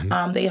Connect.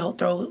 They help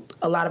throw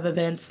a lot of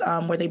events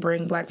where they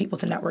bring black people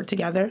to network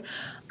together.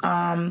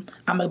 I'm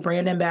a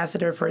brand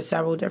ambassador for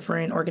several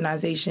different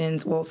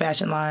organizations,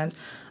 fashion lines.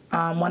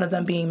 One of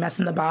them being Mess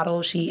in the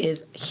Bottle. She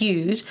is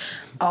huge.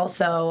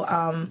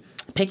 Also,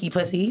 Picky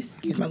Pussies,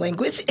 excuse my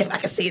language, if I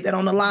can say that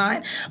on the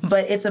line.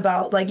 But it's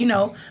about,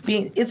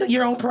 it's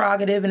your own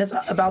prerogative, and it's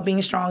about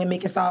being strong and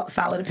making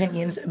solid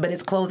opinions. But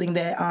it's clothing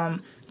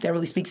that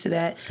really speaks to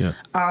that. Yeah.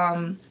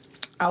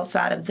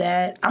 Outside of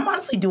that, I'm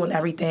honestly doing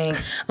everything.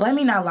 Let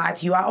me not lie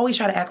to you. I always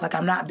try to act like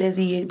I'm not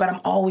busy, but I'm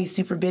always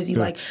super busy. Yeah.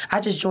 Like,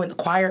 I just joined the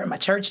choir at my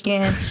church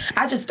again.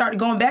 I just started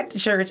going back to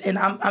church, and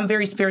I'm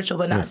very spiritual,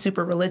 but not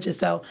super religious.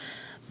 So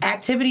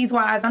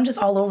activities-wise, I'm just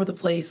all over the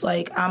place.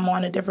 Like, I'm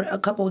on a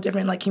couple of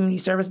different community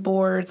service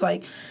boards.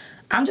 Like,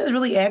 I'm just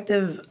really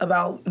active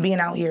about being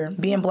out here,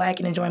 being black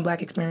and enjoying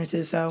black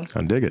experiences. So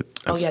I dig it.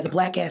 The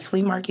Black Ass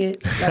Flea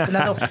Market. That's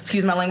another.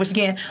 Excuse my language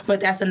again, but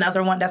that's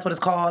another one. That's what it's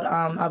called.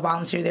 I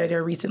volunteered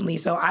there recently.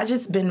 So I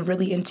just been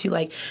really into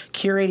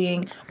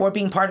curating or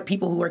being part of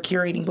people who are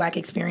curating black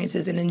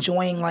experiences and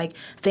enjoying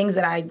things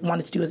that I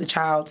wanted to do as a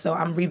child. So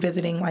I'm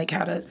revisiting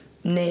how to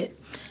knit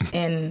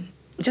and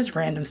just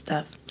random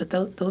stuff. But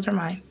those are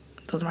my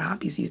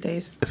hobbies these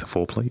days. It's a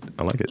full plate.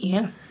 I like it.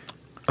 Yeah.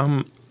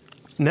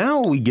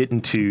 Now we get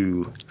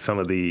into some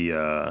of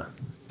the.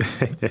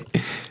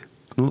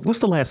 What's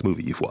the last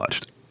movie you've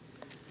watched?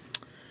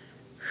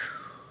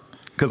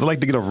 Because I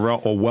like to get a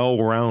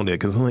well-rounded,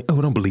 because I'm like,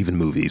 I don't believe in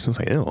movies. It's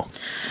like, ew.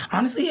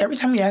 Honestly, every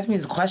time you ask me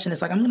this question, it's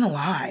like, I'm going to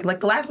lie. Like,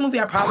 the last movie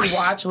I probably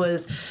watched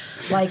was,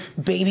 like,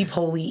 Baby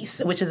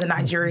Police, which is a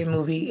Nigerian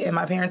movie. And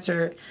my parents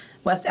are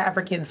West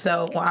African,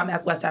 so, well, I'm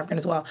West African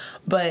as well.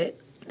 But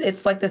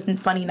it's like this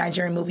funny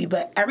Nigerian movie.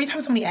 But every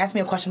time somebody asks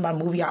me a question about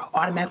a movie, I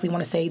automatically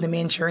want to say The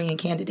Manchurian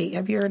Candidate.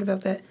 Have you heard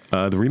about that?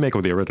 The remake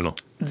of the original.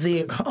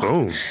 Boom.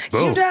 Boom.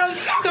 You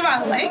talk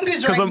about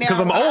language right now. Because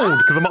I'm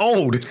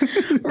old.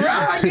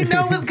 Right, you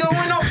know what's going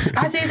on.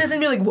 I say this and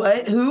be like,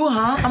 what? Who?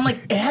 Huh? I'm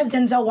like, it has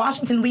Denzel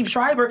Washington, Liev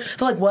Schreiber.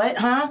 They're like, what?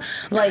 Huh?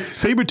 Like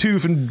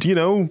Sabretooth and,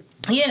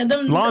 yeah,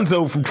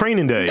 Lonzo from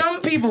Training Day.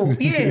 Dumb people,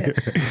 yeah.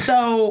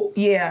 So,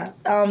 yeah,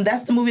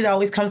 that's the movie that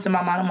always comes to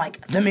my mind. I'm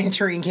like, The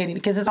Manchurian Candidate,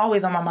 because it's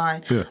always on my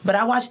mind. Yeah. But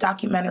I watch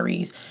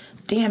documentaries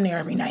damn near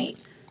every night.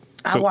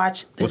 I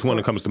watch. What's one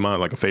that comes to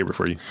mind, like a favorite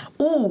for you?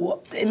 Ooh,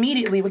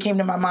 immediately what came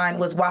to my mind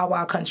was Wild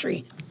Wild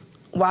Country.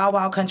 Wild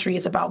Wild Country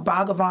is about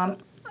Bhagavan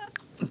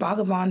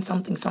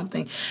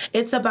something.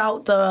 It's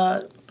about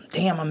the...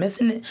 Damn, I'm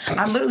missing it.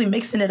 I'm literally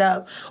mixing it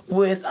up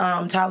with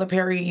Tyler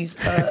Perry's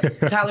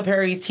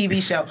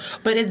TV show.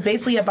 But it's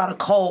basically about a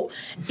cult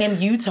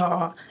in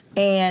Utah,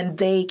 and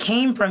they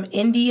came from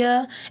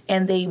India,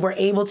 and they were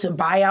able to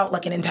buy out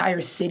like an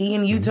entire city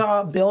in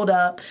Utah, build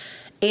up,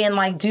 and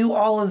like do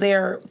all of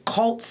their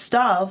cult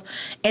stuff.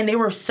 And they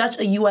were such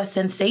a U.S.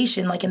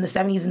 sensation like in the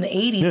 70s and the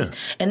 80s. Yeah.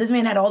 And this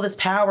man had all this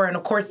power. And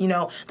of course,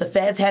 the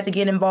feds had to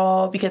get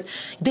involved because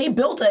they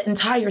built an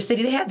entire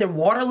city. They had their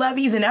water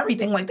levees and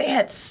everything. Like they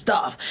had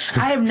stuff.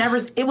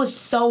 It was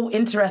so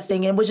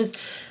interesting. It was just...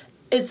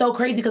 It's so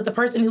crazy because the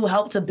person who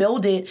helped to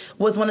build it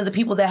was one of the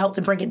people that helped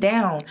to bring it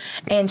down.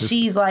 And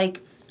she's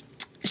like...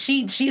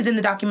 She's in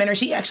the documentary.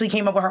 She actually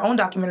came up with her own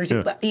documentary.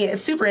 Yeah,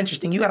 it's super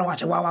interesting. You got to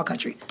watch it, Wild Wild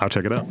Country. I'll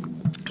check it out.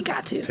 You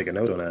got to. Take a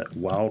note on that.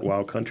 Wild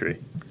Wild Country.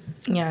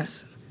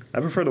 Yes. I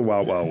prefer the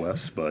Wild Wild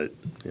West, but,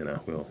 we'll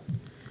work.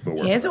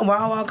 Yeah, it's a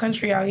Wild Wild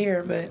Country out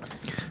here, but...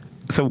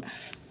 So,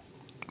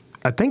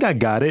 I think I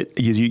got it.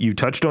 You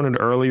touched on it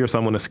earlier, so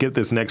I'm going to skip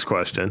this next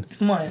question.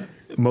 What?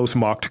 Most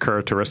mocked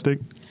characteristic?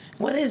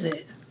 What is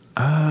it?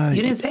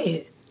 You didn't say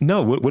it.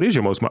 No, what is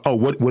your most...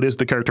 what is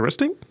the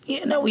characteristic?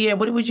 Yeah,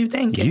 what would you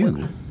think?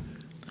 You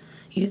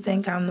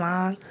think I'm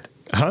mocked?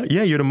 Huh?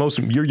 Yeah,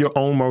 you're your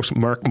own most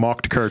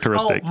mocked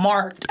characteristic. Oh,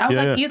 marked. I was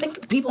like, you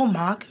think people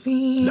mock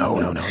me?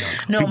 No.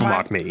 People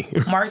mock me.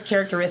 Mark's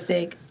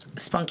characteristic,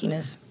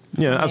 spunkiness.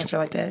 Yeah. Answer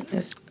like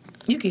that.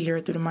 You can hear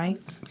it through the mic.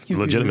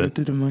 Legitimate.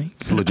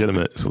 It's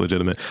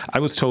legitimate. I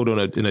was told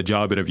in a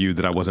job interview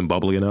that I wasn't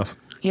bubbly enough.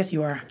 Yes,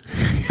 you are.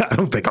 I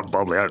don't think I'm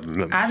bubbly.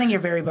 I think you're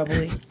very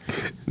bubbly.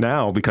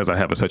 Now, because I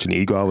have such an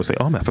ego, I would say,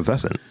 I'm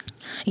effervescent.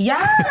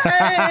 Yes!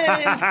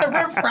 So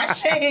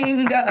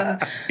refreshing.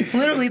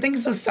 Literally, think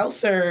of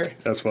seltzer.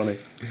 That's funny.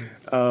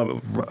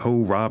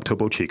 Rob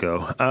Topo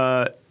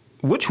Chico.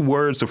 Which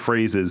words or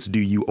phrases do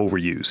you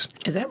overuse?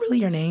 Is that really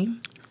your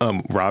name?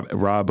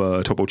 Rob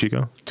Topo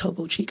Chico?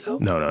 Topo Chico?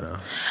 No. I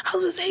was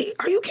going to say,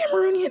 are you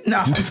Cameroonian?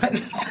 No.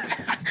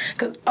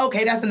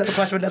 Okay, that's another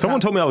question.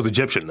 Someone told me I was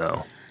Egyptian,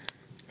 though.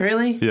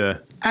 Really? Yeah.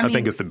 I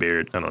think it's the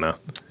beard. I don't know.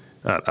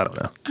 I don't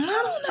know.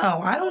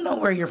 I don't know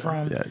where you're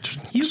from. Yeah,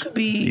 you could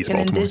be East an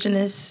Baltimore.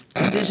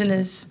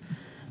 indigenous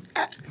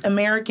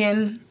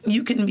American.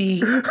 You can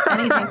be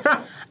anything.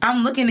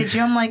 I'm looking at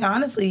you. I'm like,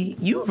 honestly,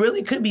 you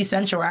really could be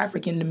Central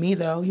African to me,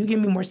 though. You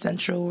give me more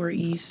Central or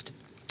East.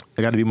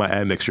 I got to do my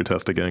admixture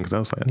test again because I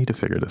was like, I need to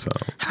figure this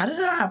out. How did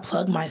I not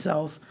plug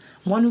myself?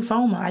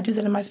 Ufuoma. I do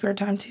that in my spare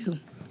time, too.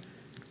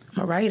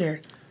 I'm a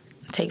writer.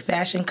 Take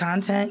fashion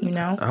content,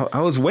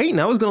 I was waiting.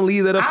 I was going to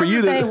leave that up for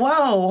you. Say,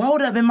 whoa,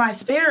 hold up. In my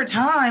spare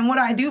time, what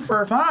I do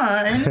for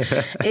fun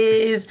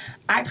is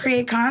I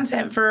create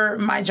content for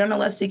my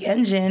journalistic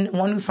engine,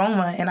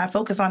 Ufuoma, and I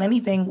focus on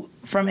anything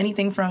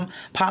from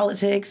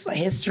politics, like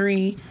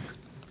history,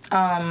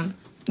 current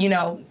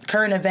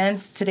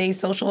events, today's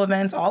social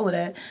events, all of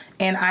that.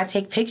 And I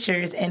take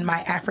pictures in my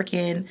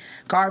African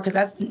garb because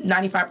that's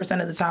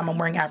 95% of the time I'm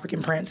wearing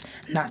African prints.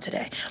 Not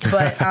today.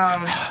 But,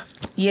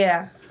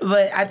 yeah.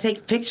 But I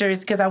take pictures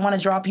because I want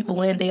to draw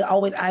people in.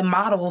 I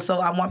model, so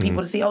I want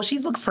people to see, she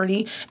looks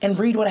pretty, and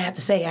read what I have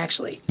to say,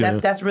 actually.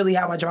 That's really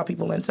how I draw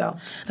people in. So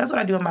that's what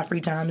I do in my free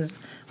time is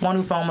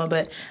Ufuoma,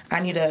 but I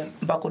need to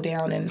buckle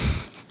down and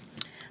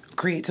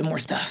create some more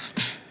stuff.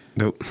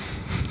 Nope.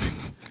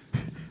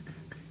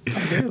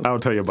 I do.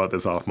 I'll tell you about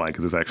this off mic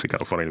because it's actually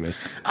kind of funny to me.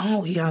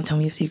 Oh, you gotta tell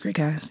me a secret,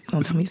 guys.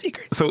 Don't tell me a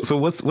secret. So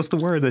what's the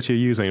word that you're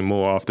using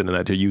more often than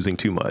that you're using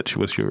too much?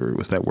 What's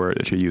that word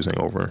that you're using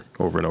over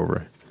and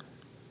over?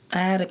 I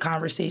had a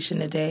conversation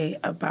today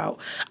about,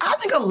 I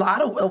think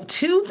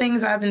two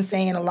things I've been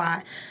saying a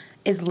lot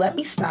is let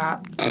me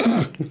stop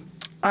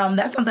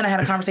That's something I had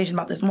a conversation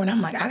about this morning.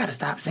 I'm like, I gotta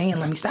stop saying,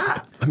 let me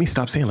stop. Let me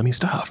stop saying, let me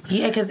stop.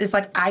 Yeah, because it's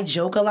like I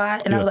joke a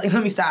lot, and I'm like,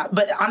 let me stop.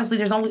 But honestly,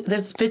 there's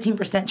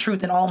 15%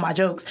 truth in all my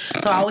jokes.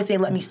 So I always say,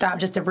 let me stop,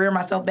 just to rear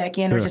myself back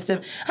in, or just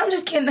to, I'm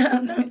just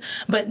kidding.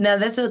 But no,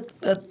 that's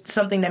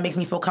something that makes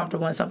me feel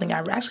comfortable, and something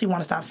I actually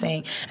want to stop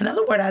saying.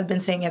 Another word I've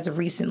been saying as of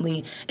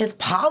recently is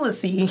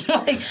policy.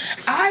 Like,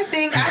 I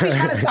think I've been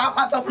trying to stop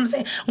myself from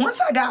saying, once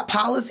I got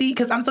policy,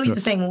 because I'm so used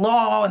to saying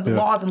law and the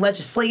laws and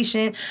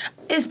legislation,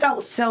 it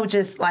felt so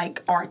just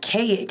like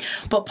archaic,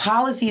 but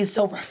policy is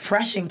so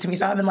refreshing to me.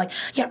 So I've been like,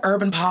 yeah,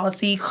 urban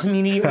policy,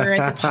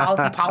 community-oriented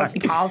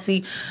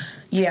policy.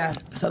 Yeah,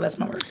 so that's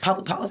my word,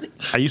 public policy.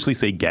 I usually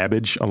say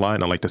gabbage a lot,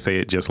 and I like to say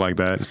it just like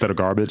that instead of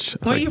garbage.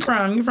 Where you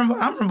from?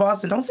 I'm from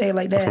Boston. Don't say it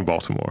like that. I'm from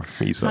Baltimore.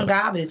 I'm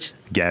garbage.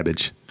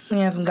 Gabbage.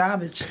 Yeah, some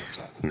garbage.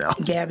 No.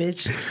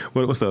 Gabbage.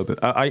 What's the other?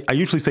 I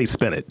usually say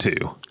spin it,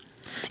 too.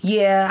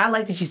 Yeah, I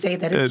like that you say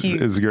that. It's cute.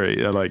 It's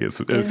great. I like it.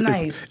 It's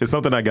nice. It's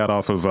something I got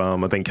off of,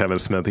 I think, Kevin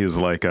Smith. He was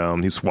like, he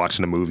was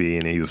watching a movie,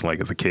 and he was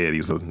like, as a kid, he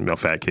was a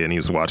fat kid, and he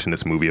was watching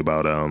this movie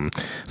about,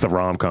 it's a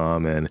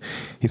rom-com, and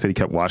he said he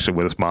kept watching it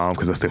with his mom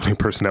because that's the only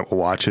person that would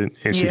watch it,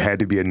 and she had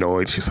to be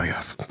annoyed. She was like,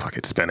 oh, fuck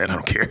it, spin it. I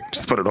don't care.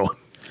 Just put it on.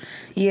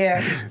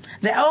 Yeah.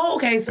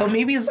 Okay. So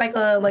maybe it's like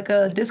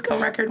a disco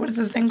record. What is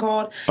this thing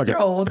called? Okay.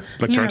 You're old.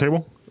 Like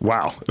turntable?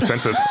 Wow.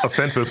 Offensive.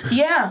 Offensive.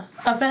 Yeah.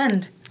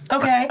 Offend.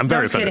 Okay. I'm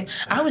very kidding.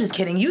 I was just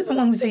kidding. You was the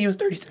one who said you was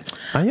 36.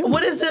 I am.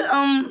 What is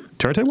the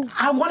turntable?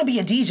 I want to be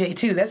a DJ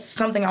too. That's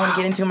something I want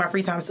to get into in my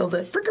free time. So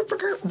the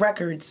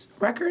records.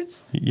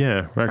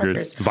 Yeah,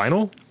 records.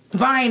 Vinyl.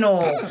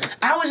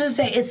 I was just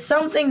saying it's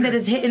something that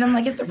is hitting. I'm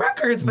like, it's the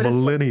records, but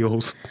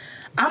millennials.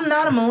 I'm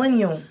not a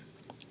millennial.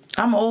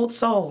 I'm an old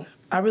soul.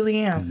 I really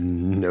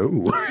am. No.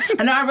 No,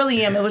 I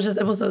really am. It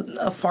was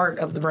a fart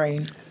of the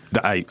brain.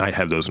 I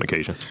have those on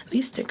occasion.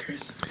 These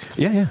stickers.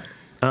 Yeah.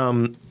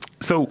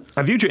 So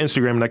I viewed your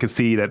Instagram, and I could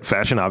see that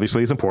fashion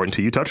obviously is important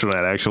to you. You touched on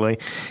that, actually.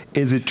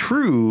 Is it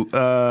true?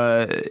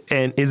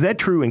 And is that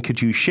true? And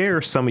could you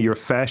share some of your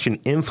fashion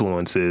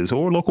influences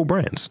or local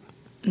brands?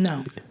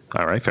 No.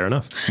 All right, fair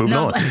enough. Moving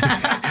on.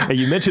 And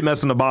you mentioned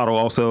Messing the Bottle.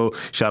 Also,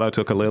 shout out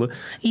to Kalila.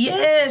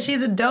 Yeah,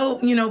 she's a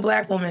dope,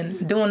 black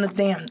woman doing the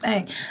damn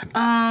thing.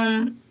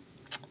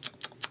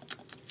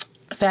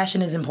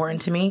 Fashion is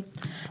important to me.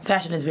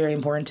 Fashion is very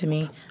important to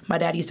me. My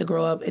dad used to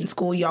grow up in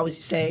school. He always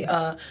used to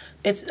say,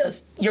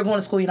 you're going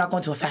to school, you're not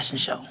going to a fashion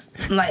show.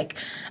 Like,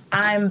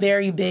 I'm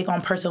very big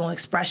on personal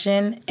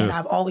expression, and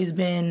I've always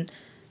been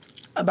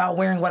about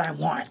wearing what I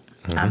want.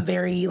 Mm-hmm. I'm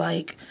very,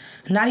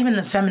 not even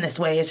the feminist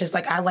way. It's just,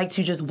 I like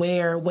to just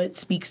wear what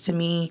speaks to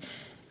me.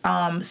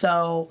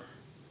 So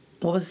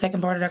what was the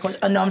second part of that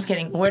question? No, I'm just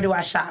kidding. Where do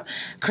I shop?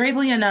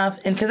 Crazily enough,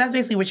 and because that's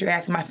basically what you're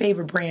asking, my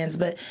favorite brands,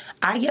 but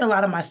I get a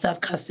lot of my stuff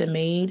custom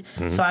made.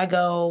 Mm-hmm. So I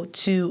go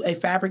to a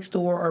fabric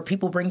store, or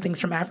people bring things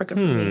from Africa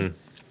for me.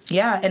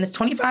 Yeah, and it's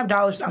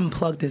 $25. I'm going to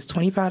plug this.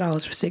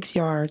 $25 for 6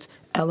 yards,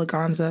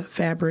 Eleganza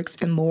fabrics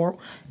in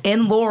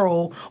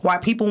Laurel. Why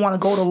people want to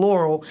go to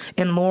Laurel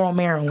in Laurel,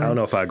 Maryland. I don't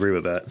know if I agree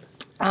with that.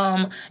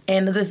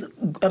 And this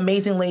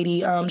amazing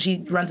lady,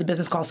 she runs a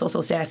business called So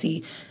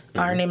Sassy.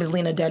 Her name is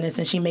Lena Dennis,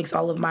 and she makes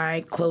all of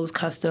my clothes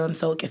custom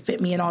so it can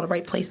fit me in all the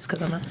right places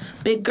because I'm a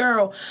big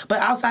girl. But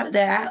outside of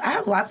that, I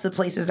have lots of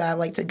places I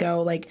like to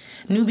go, like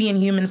Nubian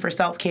Human for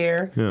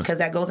self-care, because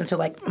that goes into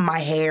my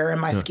hair and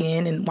my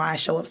skin and why I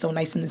show up so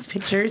nice in these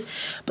pictures.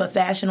 But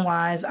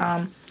fashion-wise,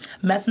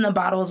 Messing the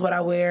Bottle is what I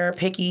wear.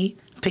 Picky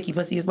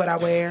Pussy is what I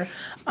wear.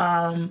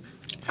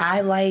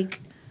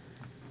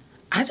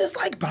 I just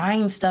like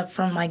buying stuff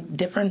from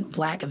different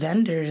black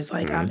vendors.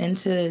 I'm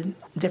into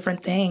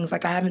different things. I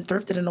haven't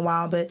thrifted in a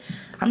while, but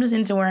I'm just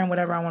into wearing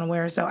whatever I want to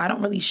wear. So I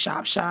don't really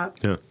shop.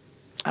 Yeah.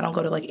 I don't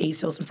go to Ace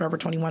Hills and Forever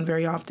 21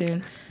 very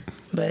often,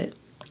 but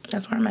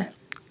that's where I'm at.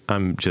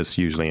 I'm just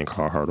usually in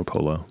Carhartt or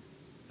Polo.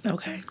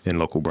 Okay. In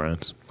local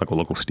brands,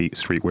 local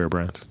streetwear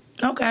brands.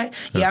 Okay.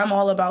 Yeah, I'm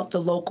all about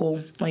the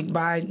local,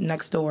 buy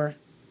next door.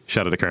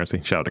 Shout out to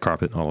Currency. Shout out to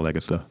Carpet. All of that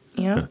good stuff.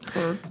 Yeah.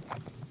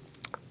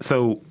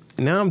 So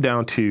now I'm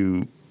down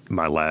to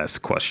my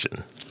last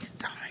question. He's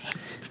dying.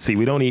 See,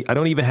 I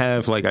don't even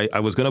have, I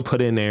was going to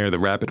put in there the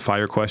rapid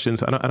fire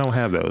questions. I don't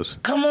have those.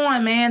 Come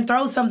on, man.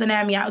 Throw something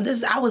at me. I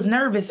was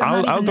nervous.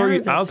 I'll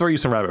throw you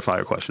some rapid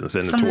fire questions.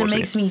 Something that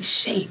makes me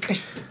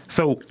shake.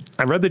 So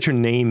I read that your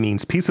name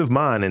means peace of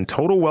mind and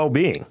total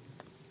well-being.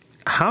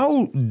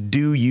 How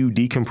do you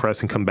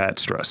decompress and combat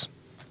stress?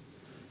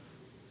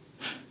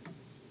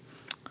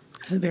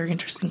 That's a very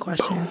interesting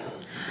question.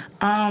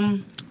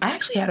 I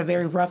actually had a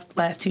very rough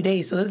last 2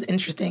 days, so this is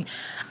interesting.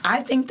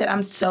 I think that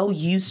I'm so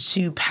used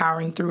to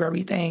powering through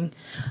everything.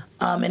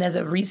 And as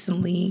of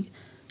recently,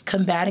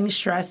 combating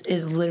stress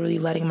is literally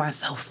letting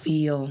myself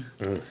feel.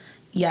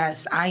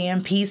 Yes, I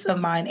am peace of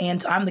mind,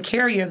 and I'm the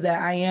carrier of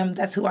that.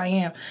 That's who I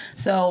am.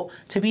 So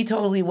to be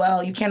totally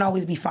well, you can't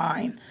always be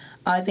fine.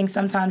 I think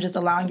sometimes just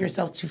allowing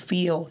yourself to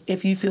feel.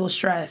 If you feel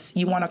stress,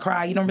 you want to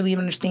cry, you don't really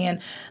even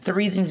understand the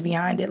reasons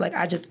behind it.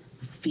 I just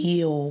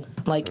feel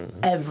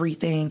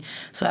everything.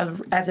 So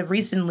as of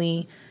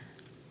recently,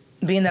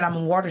 being that I'm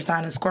a water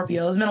sign and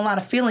Scorpio, there's been a lot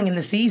of feeling in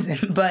the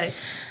season, but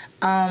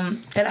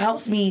it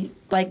helps me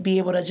like be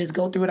able to just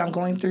go through what I'm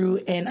going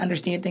through and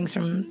understand things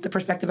from the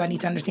perspective I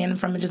need to understand them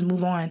from and just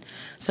move on.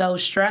 So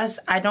stress,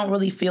 I don't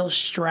really feel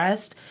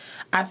stressed.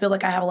 I feel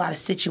like I have a lot of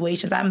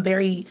situations.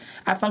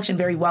 I function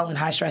very well in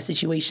high stress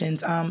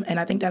situations. And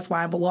I think that's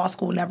why law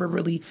school never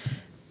really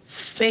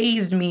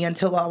fazed me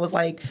until I was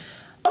like,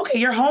 okay,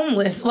 you're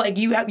homeless. Like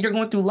you're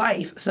going through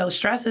life. So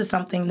stress is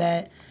something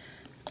that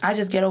I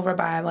just get over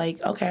by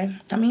like, okay,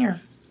 I'm here.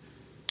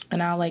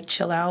 And I'll like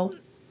chill out,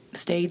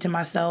 stay to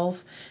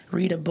myself,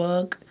 read a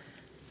book,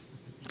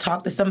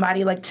 talk to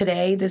somebody. Like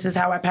today, this is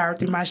how I power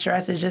through my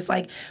stress. It's just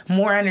like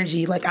more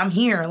energy. Like I'm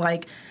here,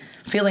 like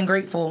feeling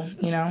grateful,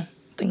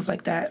 things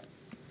like that.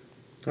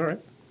 All right.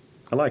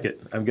 I like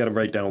it. I've got to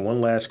write down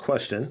one last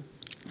question.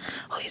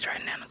 Oh, he's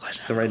writing down the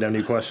question. So write down a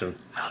new question.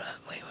 Hold up.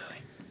 Wait.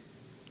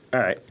 All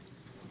right.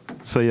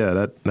 So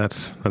yeah,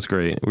 that's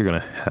great. I'm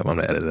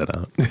gonna edit that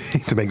out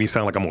to make me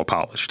sound like I'm more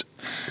polished.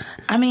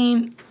 I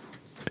mean,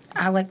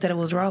 I like that it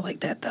was raw like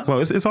that though. Well,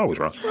 it's always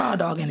raw. Raw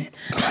dog in it.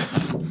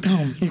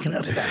 You can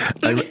edit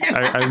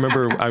that. I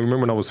remember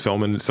when I was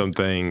filming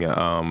something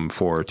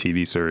for a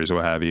TV series or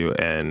what have you,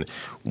 and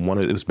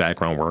it was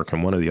background work,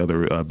 and one of the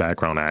other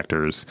background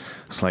actors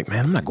was like,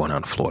 "Man, I'm not going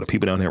out to Florida.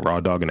 People down here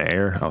raw dog in the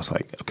air." I was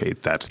like, "Okay,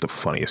 that's the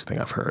funniest thing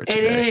I've heard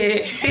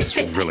today. It is.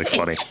 It's really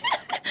funny."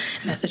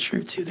 That's the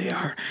truth too. They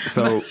are.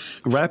 So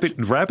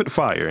rapid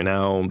fire.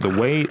 Now the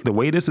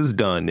way this is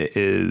done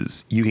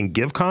is you can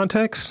give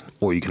context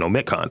or you can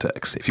omit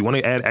context. If you want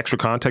to add extra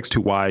context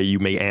to why you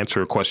may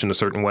answer a question a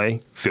certain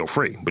way, feel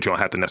free, but you don't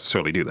have to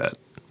necessarily do that.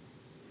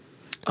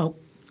 Oh,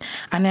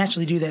 I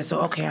naturally do that.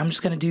 So okay, I'm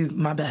just gonna do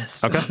my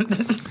best. Okay.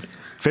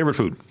 Favorite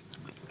food.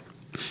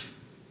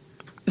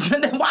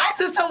 Why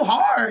is it so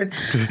hard?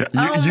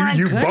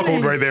 You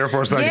buckled right there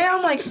for a second. Yeah,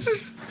 I'm like,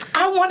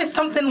 I wanted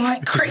something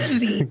like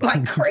crazy,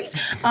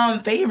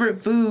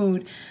 Favorite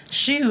food.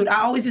 Shoot,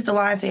 I always used to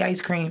lie and say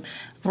ice cream.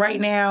 Right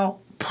now,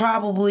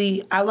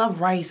 probably, I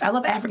love rice. I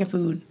love African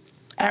food.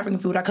 I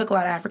cook a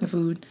lot of African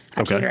food.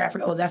 I cater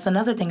Africa. Oh, that's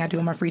another thing I do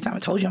in my free time. I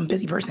told you I'm a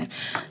busy person.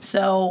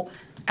 So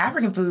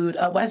African food,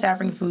 West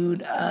African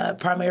food,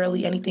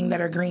 primarily anything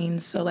that are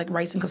greens. So like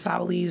rice and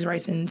cassava leaves,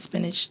 rice and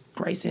spinach,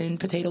 rice and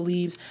potato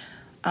leaves.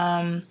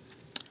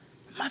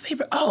 My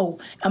favorite,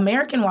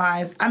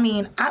 American-wise, I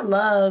mean, I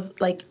love,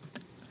 like,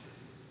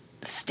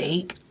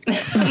 steak.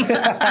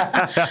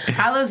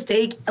 I love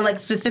steak, like,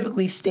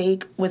 specifically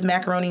steak with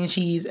macaroni and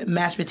cheese,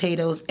 mashed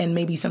potatoes, and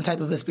maybe some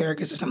type of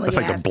asparagus or something. That's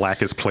like the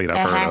blackest plate I've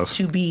heard of. It has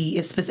to be.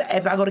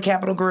 If I go to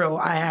Capitol Grill,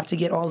 I have to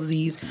get all of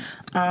these.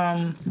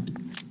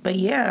 But,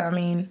 yeah, I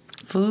mean,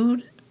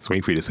 food. It's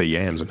waiting for you to say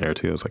yams in there,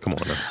 too. I was like, come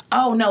on. Now.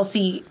 Oh, no.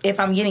 See, if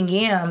I'm getting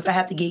yams, I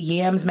have to get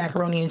yams,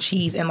 macaroni and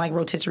cheese, and, like,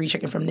 rotisserie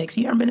chicken from Nick's.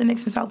 You ever been to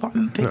Nick's in South Park,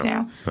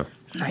 Pigtown? No.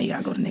 Now you got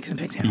to go to Nick's in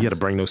Pigtown. You got to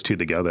bring those two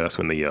together. That's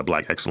when the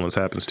black excellence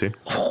happens, too.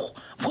 Oh,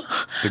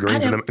 the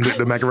greens and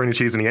the macaroni and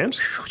cheese and the yams?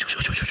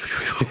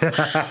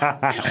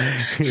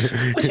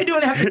 What you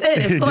doing after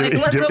this? Like,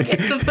 let's go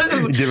get some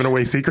food. Giving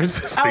away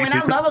secrets? I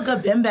love a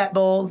good bibimbap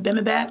bowl.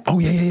 Bibimbap? Oh,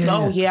 yeah.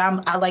 Oh, yeah.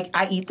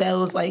 I eat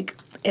those, like...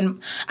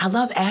 And I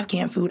love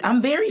Afghan food. I'm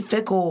very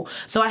fickle.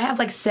 So I have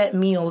like set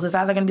meals. It's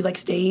either going to be like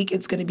steak,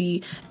 it's going to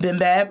be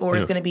bibimbap, or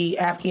it's going to be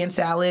Afghan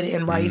salad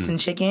and rice and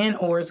chicken,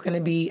 or it's going to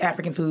be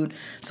African food.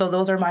 So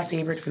those are my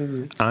favorite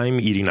foods. I'm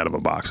eating out of a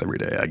box every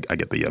day. I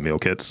get the meal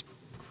kits.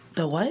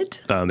 The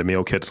what? The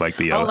meal kits, like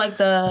the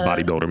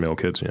bodybuilder meal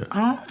kits. Yeah,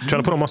 trying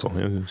to put on muscle.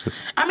 Yeah,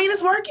 I mean,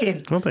 it's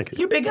working. Well, thank you.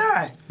 You're a big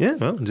guy. Yeah,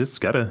 well, just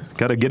gotta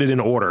get it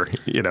in order.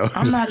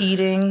 I'm not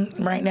eating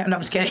right now. No,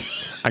 I'm just kidding.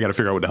 I gotta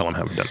figure out what the hell I'm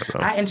having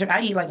dinner.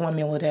 I eat like one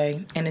meal a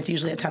day, and it's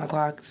usually at 10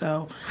 o'clock.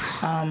 So,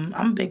 I'm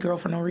a big girl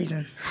for no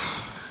reason.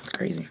 It's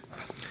crazy.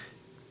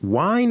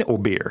 Wine or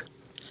beer?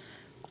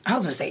 I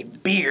was gonna say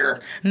beer.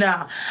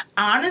 Nah,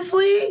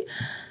 honestly.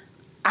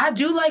 I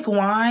do like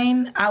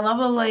wine. I love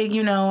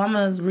I'm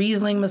a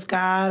Riesling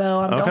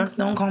Moscato.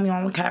 Don't call me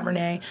on the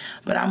Cabernet,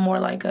 but I'm more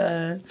like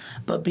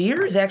but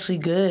beer is actually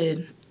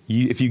good.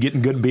 If you're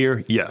getting good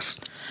beer, yes.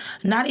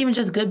 Not even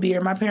just good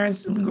beer. My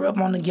parents grew up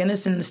on the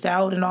Guinness and the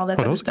Stout and all that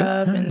type of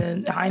stuff, and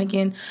the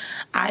Heineken.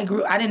 I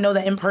didn't know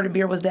that imported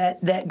beer was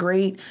that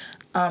great.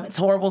 It's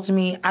horrible to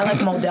me. I like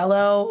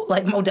Modelo.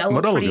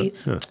 Modelo's pretty... Good.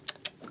 Yeah.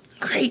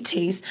 Great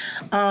taste.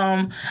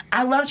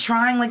 I love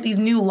trying like these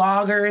new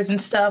lagers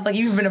and stuff. Like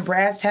you've been to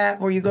Brass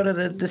Tap where you go to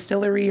the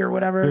distillery or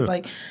whatever. Yeah.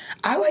 Like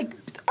I like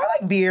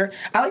beer.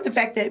 I like the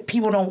fact that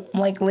people don't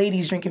like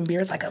ladies drinking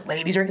beer. It's like a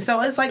lady drink. So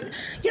it's like,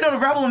 the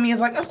rebel in me is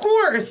like, of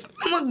course,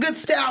 I'm a good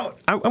stout.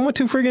 I went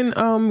to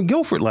friggin'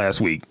 Guilford last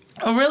week.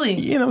 Oh,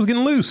 really? I was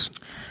getting loose.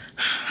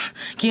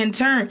 Getting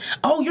turned.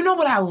 Oh, you know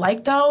what I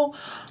like though?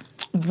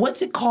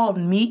 What's it called?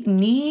 Mead?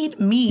 The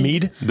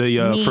mead.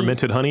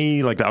 Fermented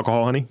honey, like the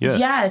alcohol honey? Yeah.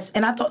 Yes.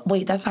 And I thought,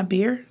 wait, that's not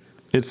beer?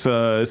 It's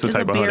a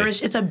type of honey.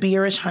 It's a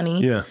beerish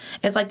honey. Yeah.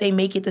 It's like they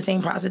make it the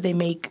same process they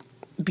make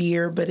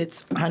beer, but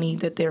it's honey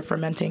that they're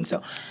fermenting.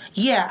 So,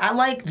 yeah, I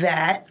like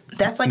that.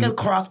 That's like a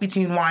cross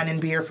between wine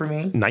and beer for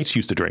me. Knights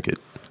used to drink it.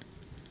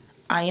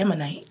 I am a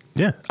knight.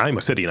 Yeah, I'm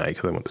a City Knight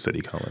because I went to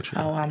City College.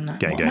 Oh, I'm not.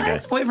 Gang, Well, gang, my gang.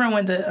 ex-boyfriend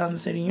went to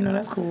City. You know,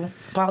 that's cool.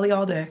 Poly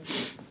all day.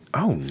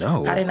 Oh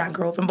no! I did not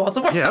grow up in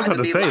Baltimore. Yeah, I was about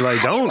to say,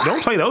 like,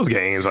 don't play those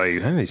games.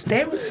 Like,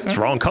 They- it's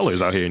wrong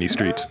colors out here in these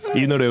streets.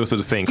 Even though they were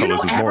the same You know,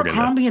 colors as Morgan.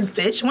 Abercrombie and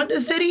Fitch went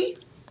to City.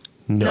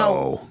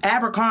 No.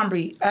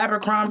 Abercrombie.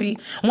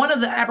 One of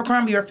the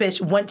Abercrombie or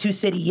Fitch went to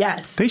City.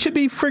 Yes. They should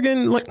be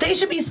friggin' like. They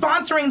should be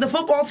sponsoring the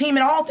football team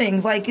and all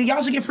things. Like,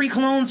 y'all should get free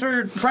colognes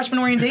for freshman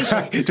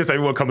orientation. Just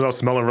everyone comes out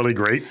smelling really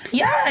great.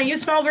 Yeah, you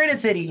smell great at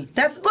City.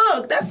 That's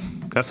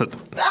a.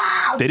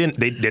 ah! They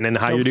didn't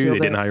hire Don't you. feel They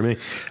didn't that. hire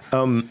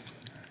me.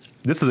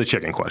 This is a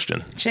chicken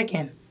question.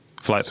 Chicken.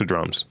 Flats or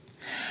drums?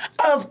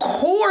 Of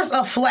course,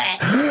 a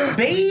flat,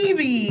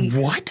 baby.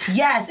 What?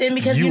 Yes, and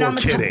because You know, are I'm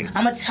kidding.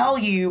 gonna tell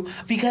you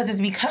because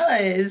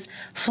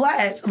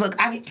flats. Look,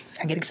 I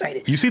get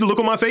excited. You see the look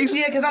on my face?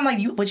 Yeah, because I'm like,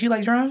 you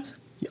like drums?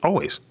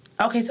 Always.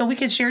 Okay, so we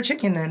could share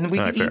chicken then. We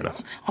All right, could fair eat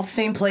enough. off the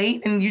same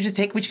plate, and you just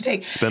take what you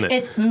take. Spin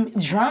it.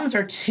 Drums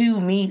are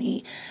too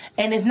meaty,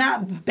 and it's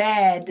not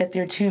bad that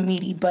they're too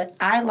meaty. But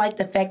I like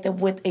the fact that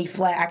with a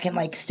flat, I can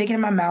like stick it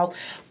in my mouth,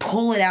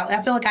 pull it out.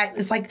 I feel like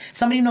it's like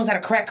somebody who knows how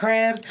to crack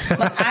crabs.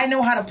 Like I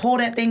know how to pull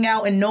that thing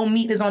out, and no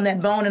meat is on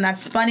that bone, and I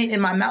spun it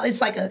in my mouth.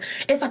 It's like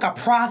a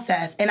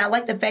process, and I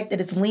like the fact that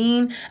it's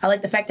lean. I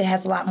like the fact that it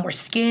has a lot more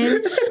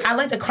skin. I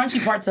like the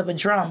crunchy parts of a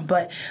drum,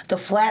 but the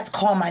flats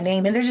call my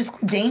name, and they're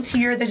just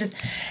daintier. It just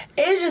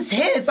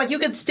hits. Like you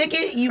could stick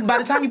it. By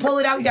the time you pull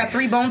it out, you got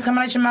 3 bones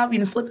coming out your mouth. You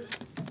can flip it.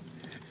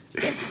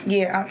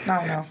 Yeah, I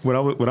don't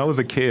know. When I was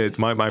a kid,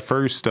 my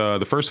first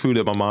the first food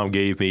that my mom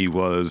gave me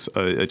was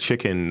a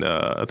chicken.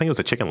 I think it was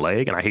a chicken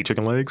leg, and I hate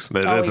chicken legs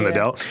as an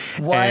adult.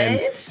 What? And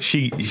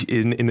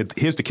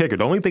here's the kicker.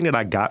 The only thing that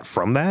I got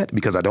from that,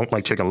 because I don't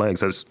like chicken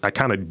legs, is I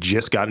kind of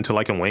just got into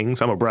liking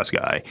wings. I'm a breast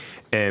guy,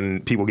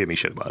 and people give me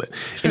shit about it.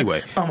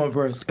 Anyway, I'm a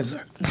breast.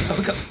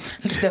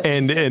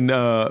 and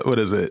what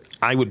is it?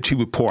 She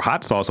would pour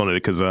hot sauce on it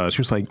because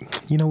she was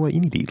like, you know what, you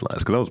need to eat less,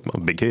 because I was a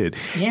big kid.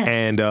 Yeah.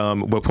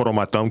 And would put on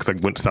my thumb because I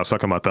wouldn't stop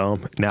sucking my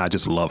thumb. Now I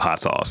just love hot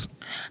sauce.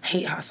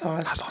 Hate hot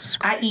sauce. Hot sauce is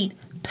great. I eat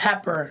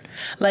pepper.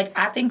 Like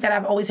I think that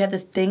I've always had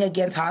this thing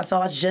against hot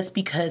sauce just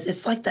because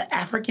it's like the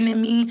African in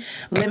me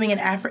living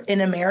in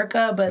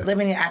America, but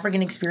living an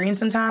African experience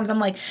sometimes. I'm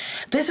like,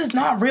 this is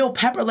not real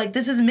pepper. Like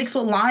this is mixed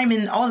with lime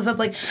and all this stuff.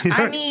 Like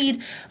I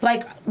need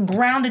like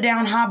grounded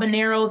down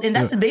habaneros, and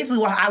that's basically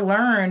what I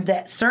learned,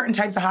 that certain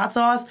types of hot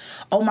sauce,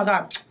 oh my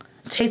God,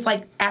 tastes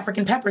like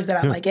African peppers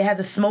that I like. It has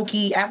a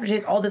smoky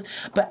aftertaste, all this.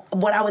 But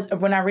when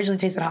I originally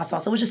tasted hot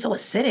sauce, it was just so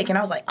acidic, and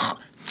I was like, oh.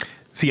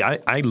 See, I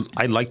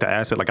like the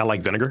acid. Like I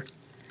like vinegar.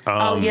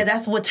 Oh yeah,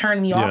 that's what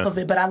turned me off yeah. of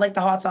it. But I like the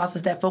hot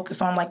sauces that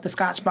focus on like the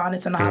Scotch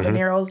bonnets and the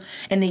habaneros,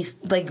 and they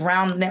like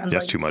ground down.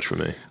 That's like, too much for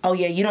me. Oh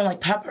yeah, you don't like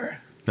pepper.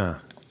 Nah.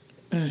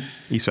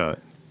 East side.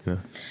 Yeah.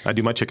 I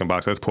do my chicken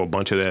box. I just pour a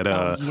bunch of that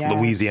yes.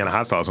 Louisiana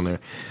hot sauce in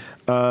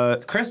there.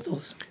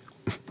 Crystals.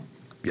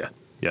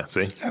 Yeah,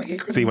 see? Okay,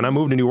 See, when I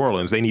moved to New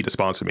Orleans, they need to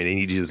sponsor me. They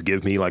need to just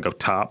give me like a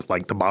top,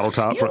 like the bottle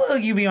top. You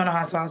look, you be on a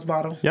hot sauce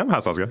bottle. Yeah, I'm a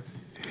hot sauce guy.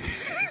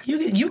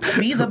 You could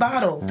be the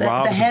bottle. The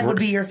head would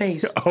be your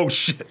face. Oh,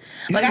 shit.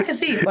 Like I can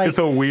see it. Like It's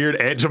a weird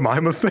Aunt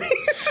Jemima's thing.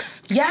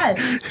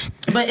 yes,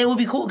 but it would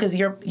be cool because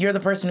you're the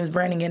person who's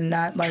branding it, and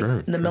not like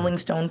the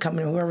Millingstone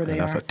Company, whoever they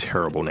That's are. a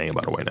terrible name,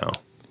 by the way, now.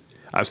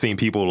 I've seen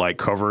people like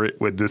cover it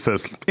with this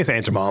says it's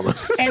Aunt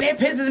Jemima's. And it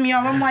pisses me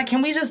off. I'm like,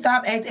 can we just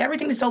stop?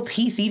 Everything is so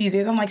PC these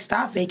days. I'm like,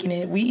 stop faking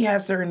it. We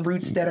have certain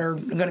roots that are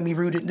going to be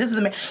rooted.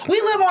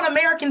 We live on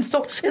American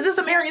soil. Is this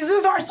American? Is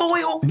this our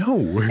soil?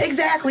 No.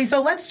 Exactly.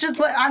 So let's just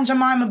let Aunt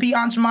Jemima be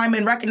Aunt Jemima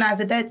and recognize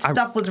that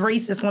stuff was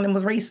racist when it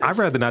was racist. I'd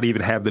rather not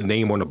even have the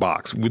name on the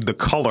box with the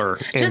color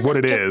and Just what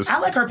it is. I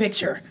like her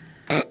picture.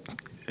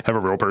 Have a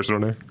real person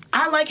on there.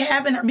 I like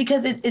having her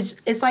because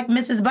it's like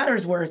Mrs.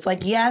 Buttersworth.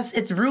 Like, yes,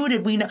 it's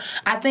rooted. We know.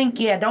 I think,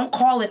 don't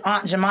call it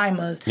Aunt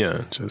Jemima's.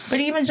 Yeah, just.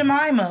 But even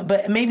Jemima.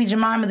 But maybe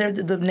Jemima,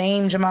 the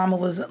name Jemima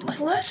was like,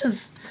 let's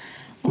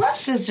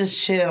just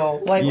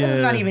chill. Like,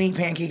 let's not even eat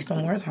pancakes no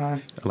more. It's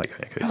fine. I like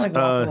pancakes. I like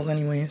waffles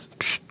anyways.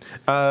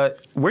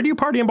 Where do you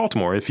party in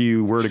Baltimore if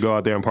you were to go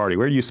out there and party?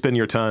 Where do you spend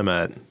your time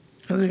at?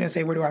 I was going to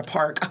say, where do I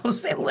park? I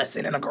was saying,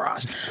 listen, in a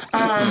garage.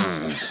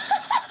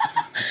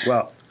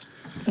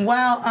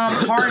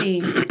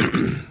 Party.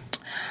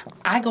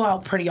 I go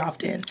out pretty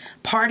often.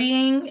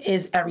 Partying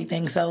is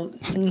everything, so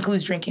it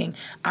includes drinking.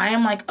 I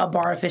am like a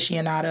bar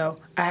aficionado.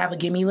 I have a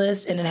gimme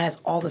list, and it has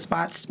all the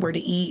spots where to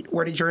eat,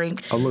 where to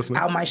drink. I'm listening.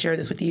 I might share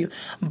this with you.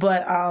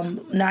 But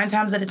 9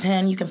 times out of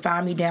 10, you can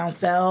find me down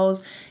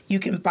Fells. You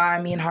can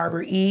find me in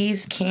Harbor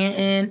East,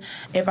 Canton.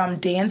 If I'm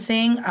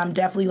dancing, I'm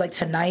definitely like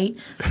tonight,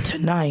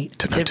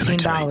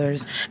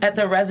 $15 at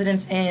the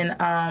Residence Inn.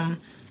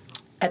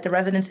 At the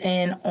Residence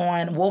Inn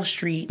on Wolf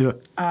Street. Yeah.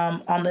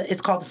 It's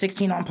called the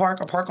 16 on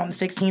Park, or Park on the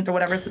 16th, or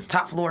whatever. It's the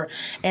top floor,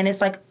 and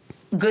it's like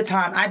good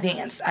time. I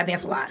dance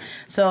a lot.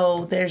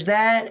 So there's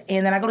that,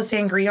 and then I go to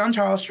Sangria on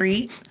Charles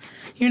Street.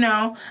 You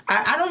know,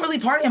 I don't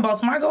really party in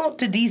Baltimore. I go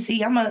to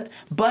DC.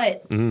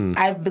 But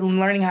I've been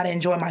learning how to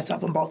enjoy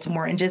myself in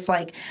Baltimore, and just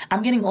like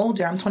I'm getting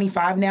older. I'm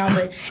 25 now,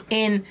 but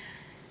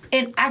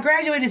And I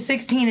graduated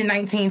 16 and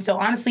 19, so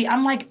honestly,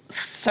 I'm like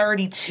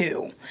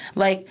 32.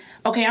 Like,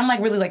 okay, I'm like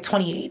really like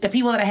 28. The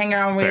people that I hang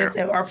around with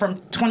are from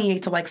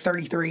 28 to like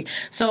 33.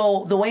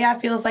 So the way I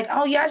feel is like,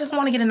 oh yeah, I just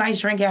want to get a nice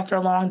drink after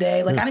a long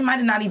day. Like, I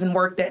might not even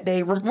work that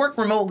day, work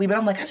remotely, but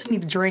I'm like, I just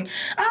need a drink.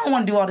 I don't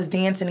want to do all this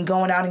dancing and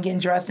going out and getting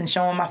dressed and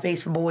showing my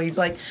face for boys.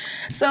 Like,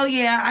 so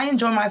yeah, I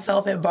enjoy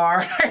myself at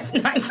bars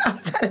 9 times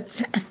out of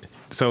 10.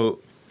 So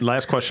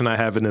last question I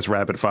have in this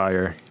rapid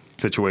fire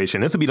situation.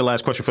 This will be the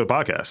last question for the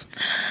podcast.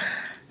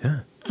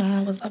 Yeah.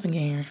 I was loving it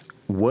here.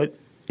 What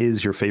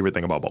is your favorite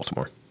thing about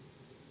Baltimore?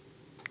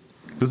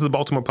 This is a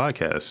Baltimore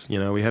podcast. You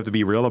know, we have to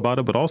be real about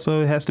it, but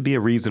also it has to be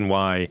a reason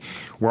why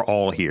we're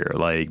all here.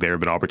 Like, there have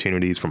been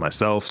opportunities for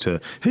myself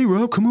to, hey,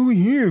 Rob, come over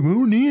here.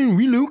 Go in,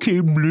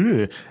 relocate.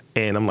 Blah.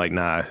 And I'm like,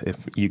 nah, if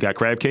you got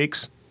crab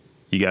cakes,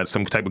 you got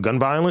some type of gun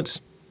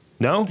violence,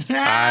 no? All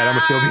right, I'm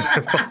going to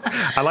still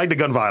be. I like the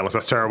gun violence.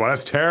 That's terrible.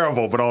 That's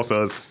terrible, but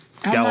also it's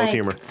gallows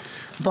humor.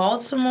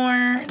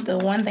 Baltimore, the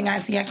one thing I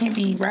see, I can't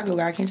be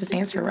regular. I can't just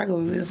answer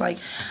regularly. It's like,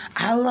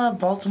 I love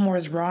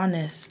Baltimore's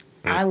rawness.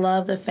 I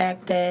love the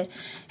fact that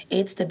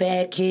it's the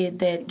bad kid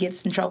that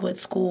gets in trouble at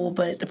school,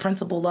 but the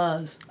principal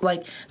loves.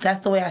 Like, that's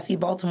the way I see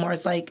Baltimore.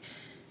 It's like,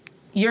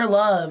 you're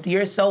loved.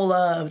 You're so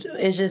loved.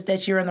 It's just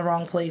that you're in the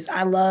wrong place.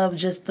 I love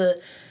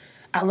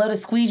the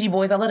squeegee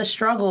boys. I love the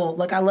struggle.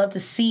 Like, I love to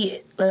see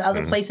it. Like,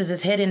 other places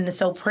it's hidden and it's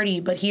so pretty,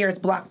 but here it's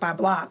block by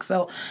block.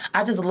 So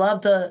I just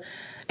love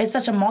it's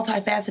such a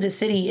multifaceted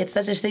city. It's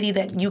such a city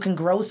that you can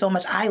grow so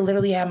much. I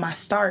literally had my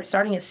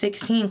starting at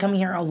 16, coming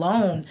here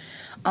alone.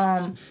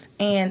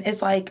 And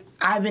it's like,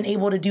 I've been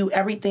able to do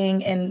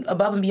everything and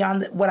above and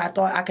beyond what I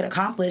thought I could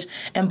accomplish.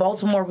 And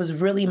Baltimore was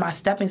really my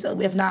stepping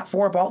stone, if not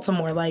for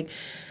Baltimore. Like,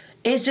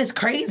 it's just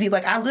crazy.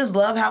 Like, I just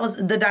love how it's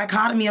the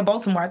dichotomy of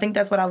Baltimore. I think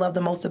that's what I love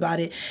the most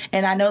about it.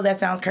 And I know that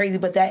sounds crazy,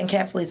 but that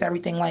encapsulates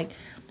everything. Like,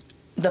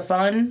 the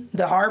fun,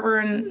 the harbor,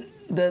 and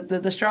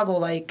the struggle.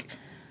 Like,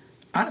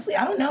 honestly,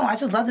 I don't know. I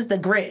just love the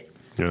grit.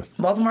 Yeah.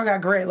 Baltimore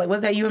got grit. Like,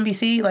 what's that,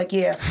 UMBC? Like,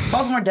 yeah,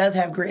 Baltimore does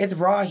have grit. It's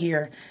raw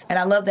here. And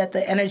I love that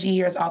the energy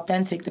here is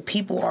authentic. The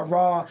people are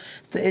raw.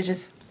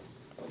 It's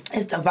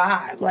the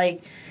vibe.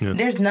 Like,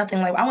 there's nothing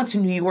like, I went to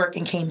New York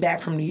and came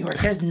back from New York.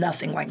 There's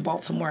nothing like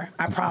Baltimore.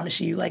 I promise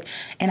you. Like,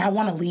 and I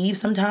want to leave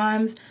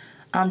sometimes,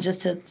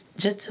 just to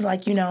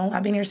like, you know,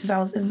 I've been here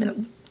since it's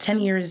been 10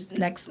 years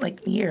next,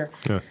 like, year.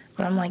 Yeah.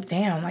 But I'm like,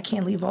 damn, I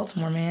can't leave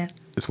Baltimore, man.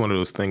 It's one of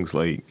those things,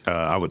 like,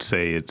 I would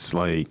say it's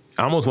like,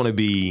 I almost want to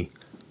be,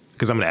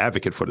 because I'm an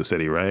advocate for the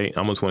city, right? I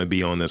almost want to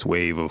be on this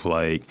wave of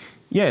like,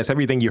 yeah, it's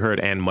everything you heard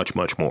and much,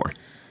 much more.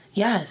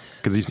 Yes.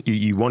 Because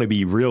you want to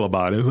be real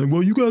about it. It's like,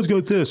 well, you guys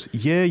got this.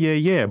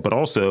 Yeah. But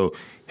also,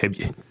 have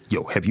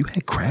you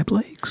had crab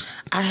legs?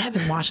 I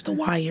haven't watched The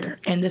Wire,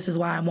 and this is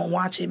why I won't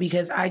watch it,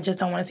 because I just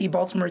don't want to see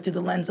Baltimore through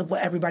the lens of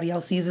what everybody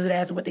else sees it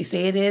as and what they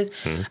say it is.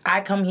 Mm-hmm.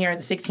 I come here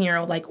as a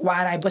 16-year-old, like,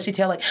 wide-eyed,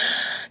 bushy-tailed, like,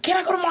 can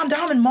I go to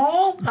Mondawmin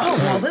Mall? Oh,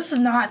 well, this is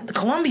not the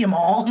Columbia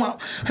Mall.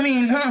 Well, I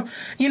mean,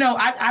 you know,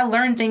 I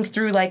learned things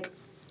through, like,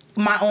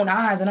 my own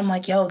eyes, and I'm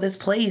like, yo, this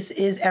place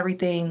is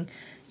everything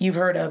you've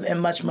heard of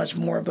and much, much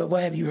more. But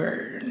what have you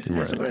heard?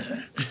 That's the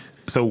question.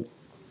 So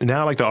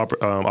now I'd like to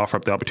offer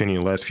up the opportunity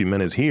in the last few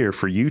minutes here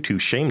for you to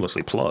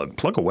shamelessly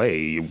plug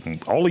away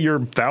all of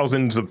your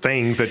thousands of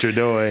things that you're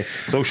doing.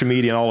 Social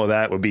media and all of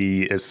that would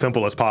be as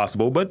simple as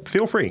possible, but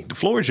feel free. The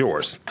floor is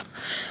yours.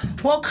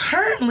 Well,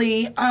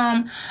 currently,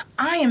 I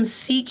am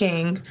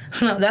seeking,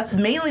 that's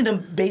mainly the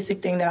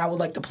basic thing that I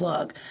would like to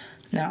plug.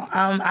 No,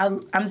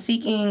 I'm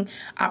seeking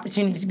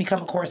opportunity to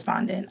become a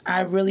correspondent.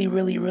 I really,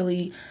 really,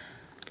 really,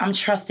 I'm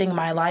trusting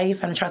my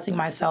life. I'm trusting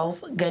myself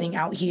getting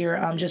out here,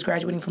 just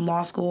graduating from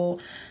law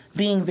school,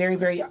 being very,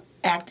 very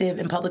active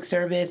in public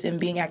service and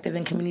being active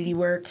in community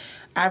work.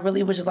 I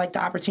really would just like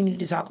the opportunity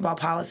to talk about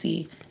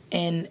policy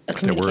in a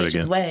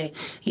communications way.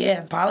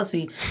 Yeah,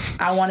 policy.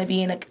 I want to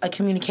be in a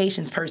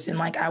communications person.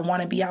 Like, I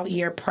want to be out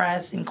here,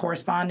 press and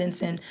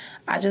correspondence, and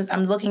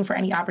I'm looking for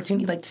any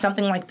opportunity. Like,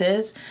 something like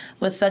this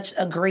was such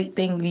a great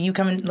thing. You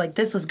come in, like,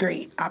 this was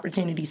great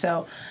opportunity.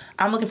 So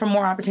I'm looking for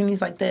more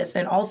opportunities like this,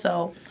 and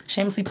also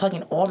shamelessly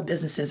plugging all the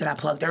businesses that I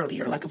plugged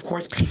earlier. Like, of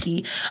course,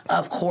 Picky,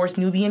 of course,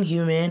 Nubian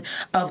Human,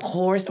 of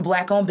course,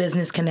 Black-Owned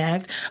Business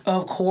Connect,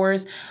 of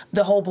course,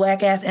 the whole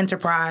Black-Ass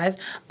Enterprise,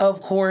 of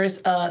course,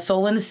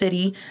 Solar in the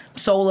City,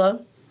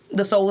 Solar,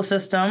 the solar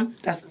system.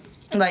 That's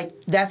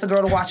a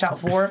girl to watch out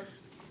for.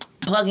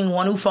 Plugging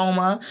One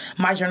Ufuoma,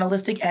 my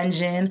journalistic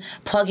engine,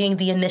 plugging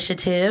The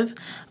Initiative.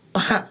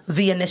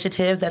 The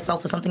Initiative, that's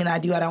also something that I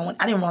do. I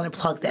didn't want to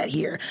plug that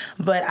here,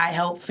 but I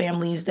help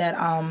families that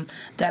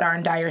are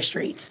in dire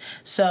straits.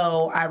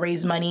 So I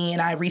raise money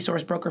and I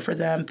resource broker for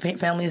them,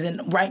 families,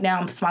 and right now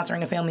I'm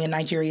sponsoring a family in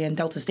Nigeria, in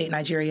Delta State,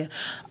 Nigeria,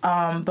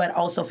 but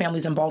also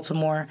families in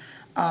Baltimore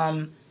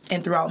and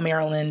throughout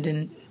Maryland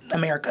and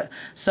America.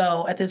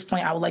 So at this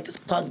point, I would like to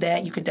plug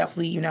that. You could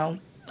definitely,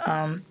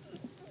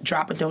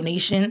 drop a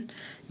donation.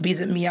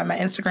 Visit me on my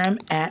Instagram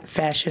at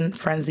Fashion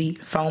Frenzy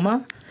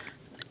FOMA.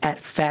 At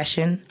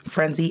Fashion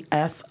Frenzy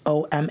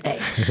FOMA.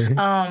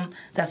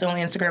 That's the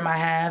only Instagram I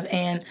have,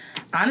 and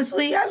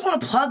honestly, I just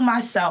want to plug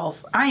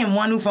myself. I am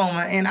one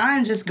Ufuoma, and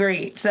I'm just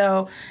great.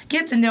 So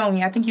get to know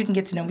me. I think you can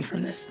get to know me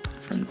from this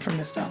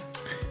though.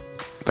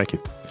 Thank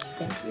you.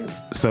 Thank you.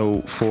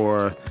 So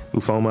for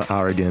Ufuoma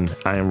Agarin,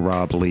 I am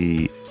Rob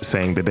Lee,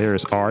 saying that there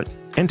is art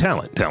and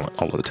talent,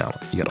 all of the talent.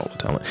 You got all the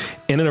talent.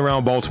 In and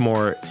around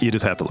Baltimore, you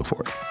just have to look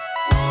for it.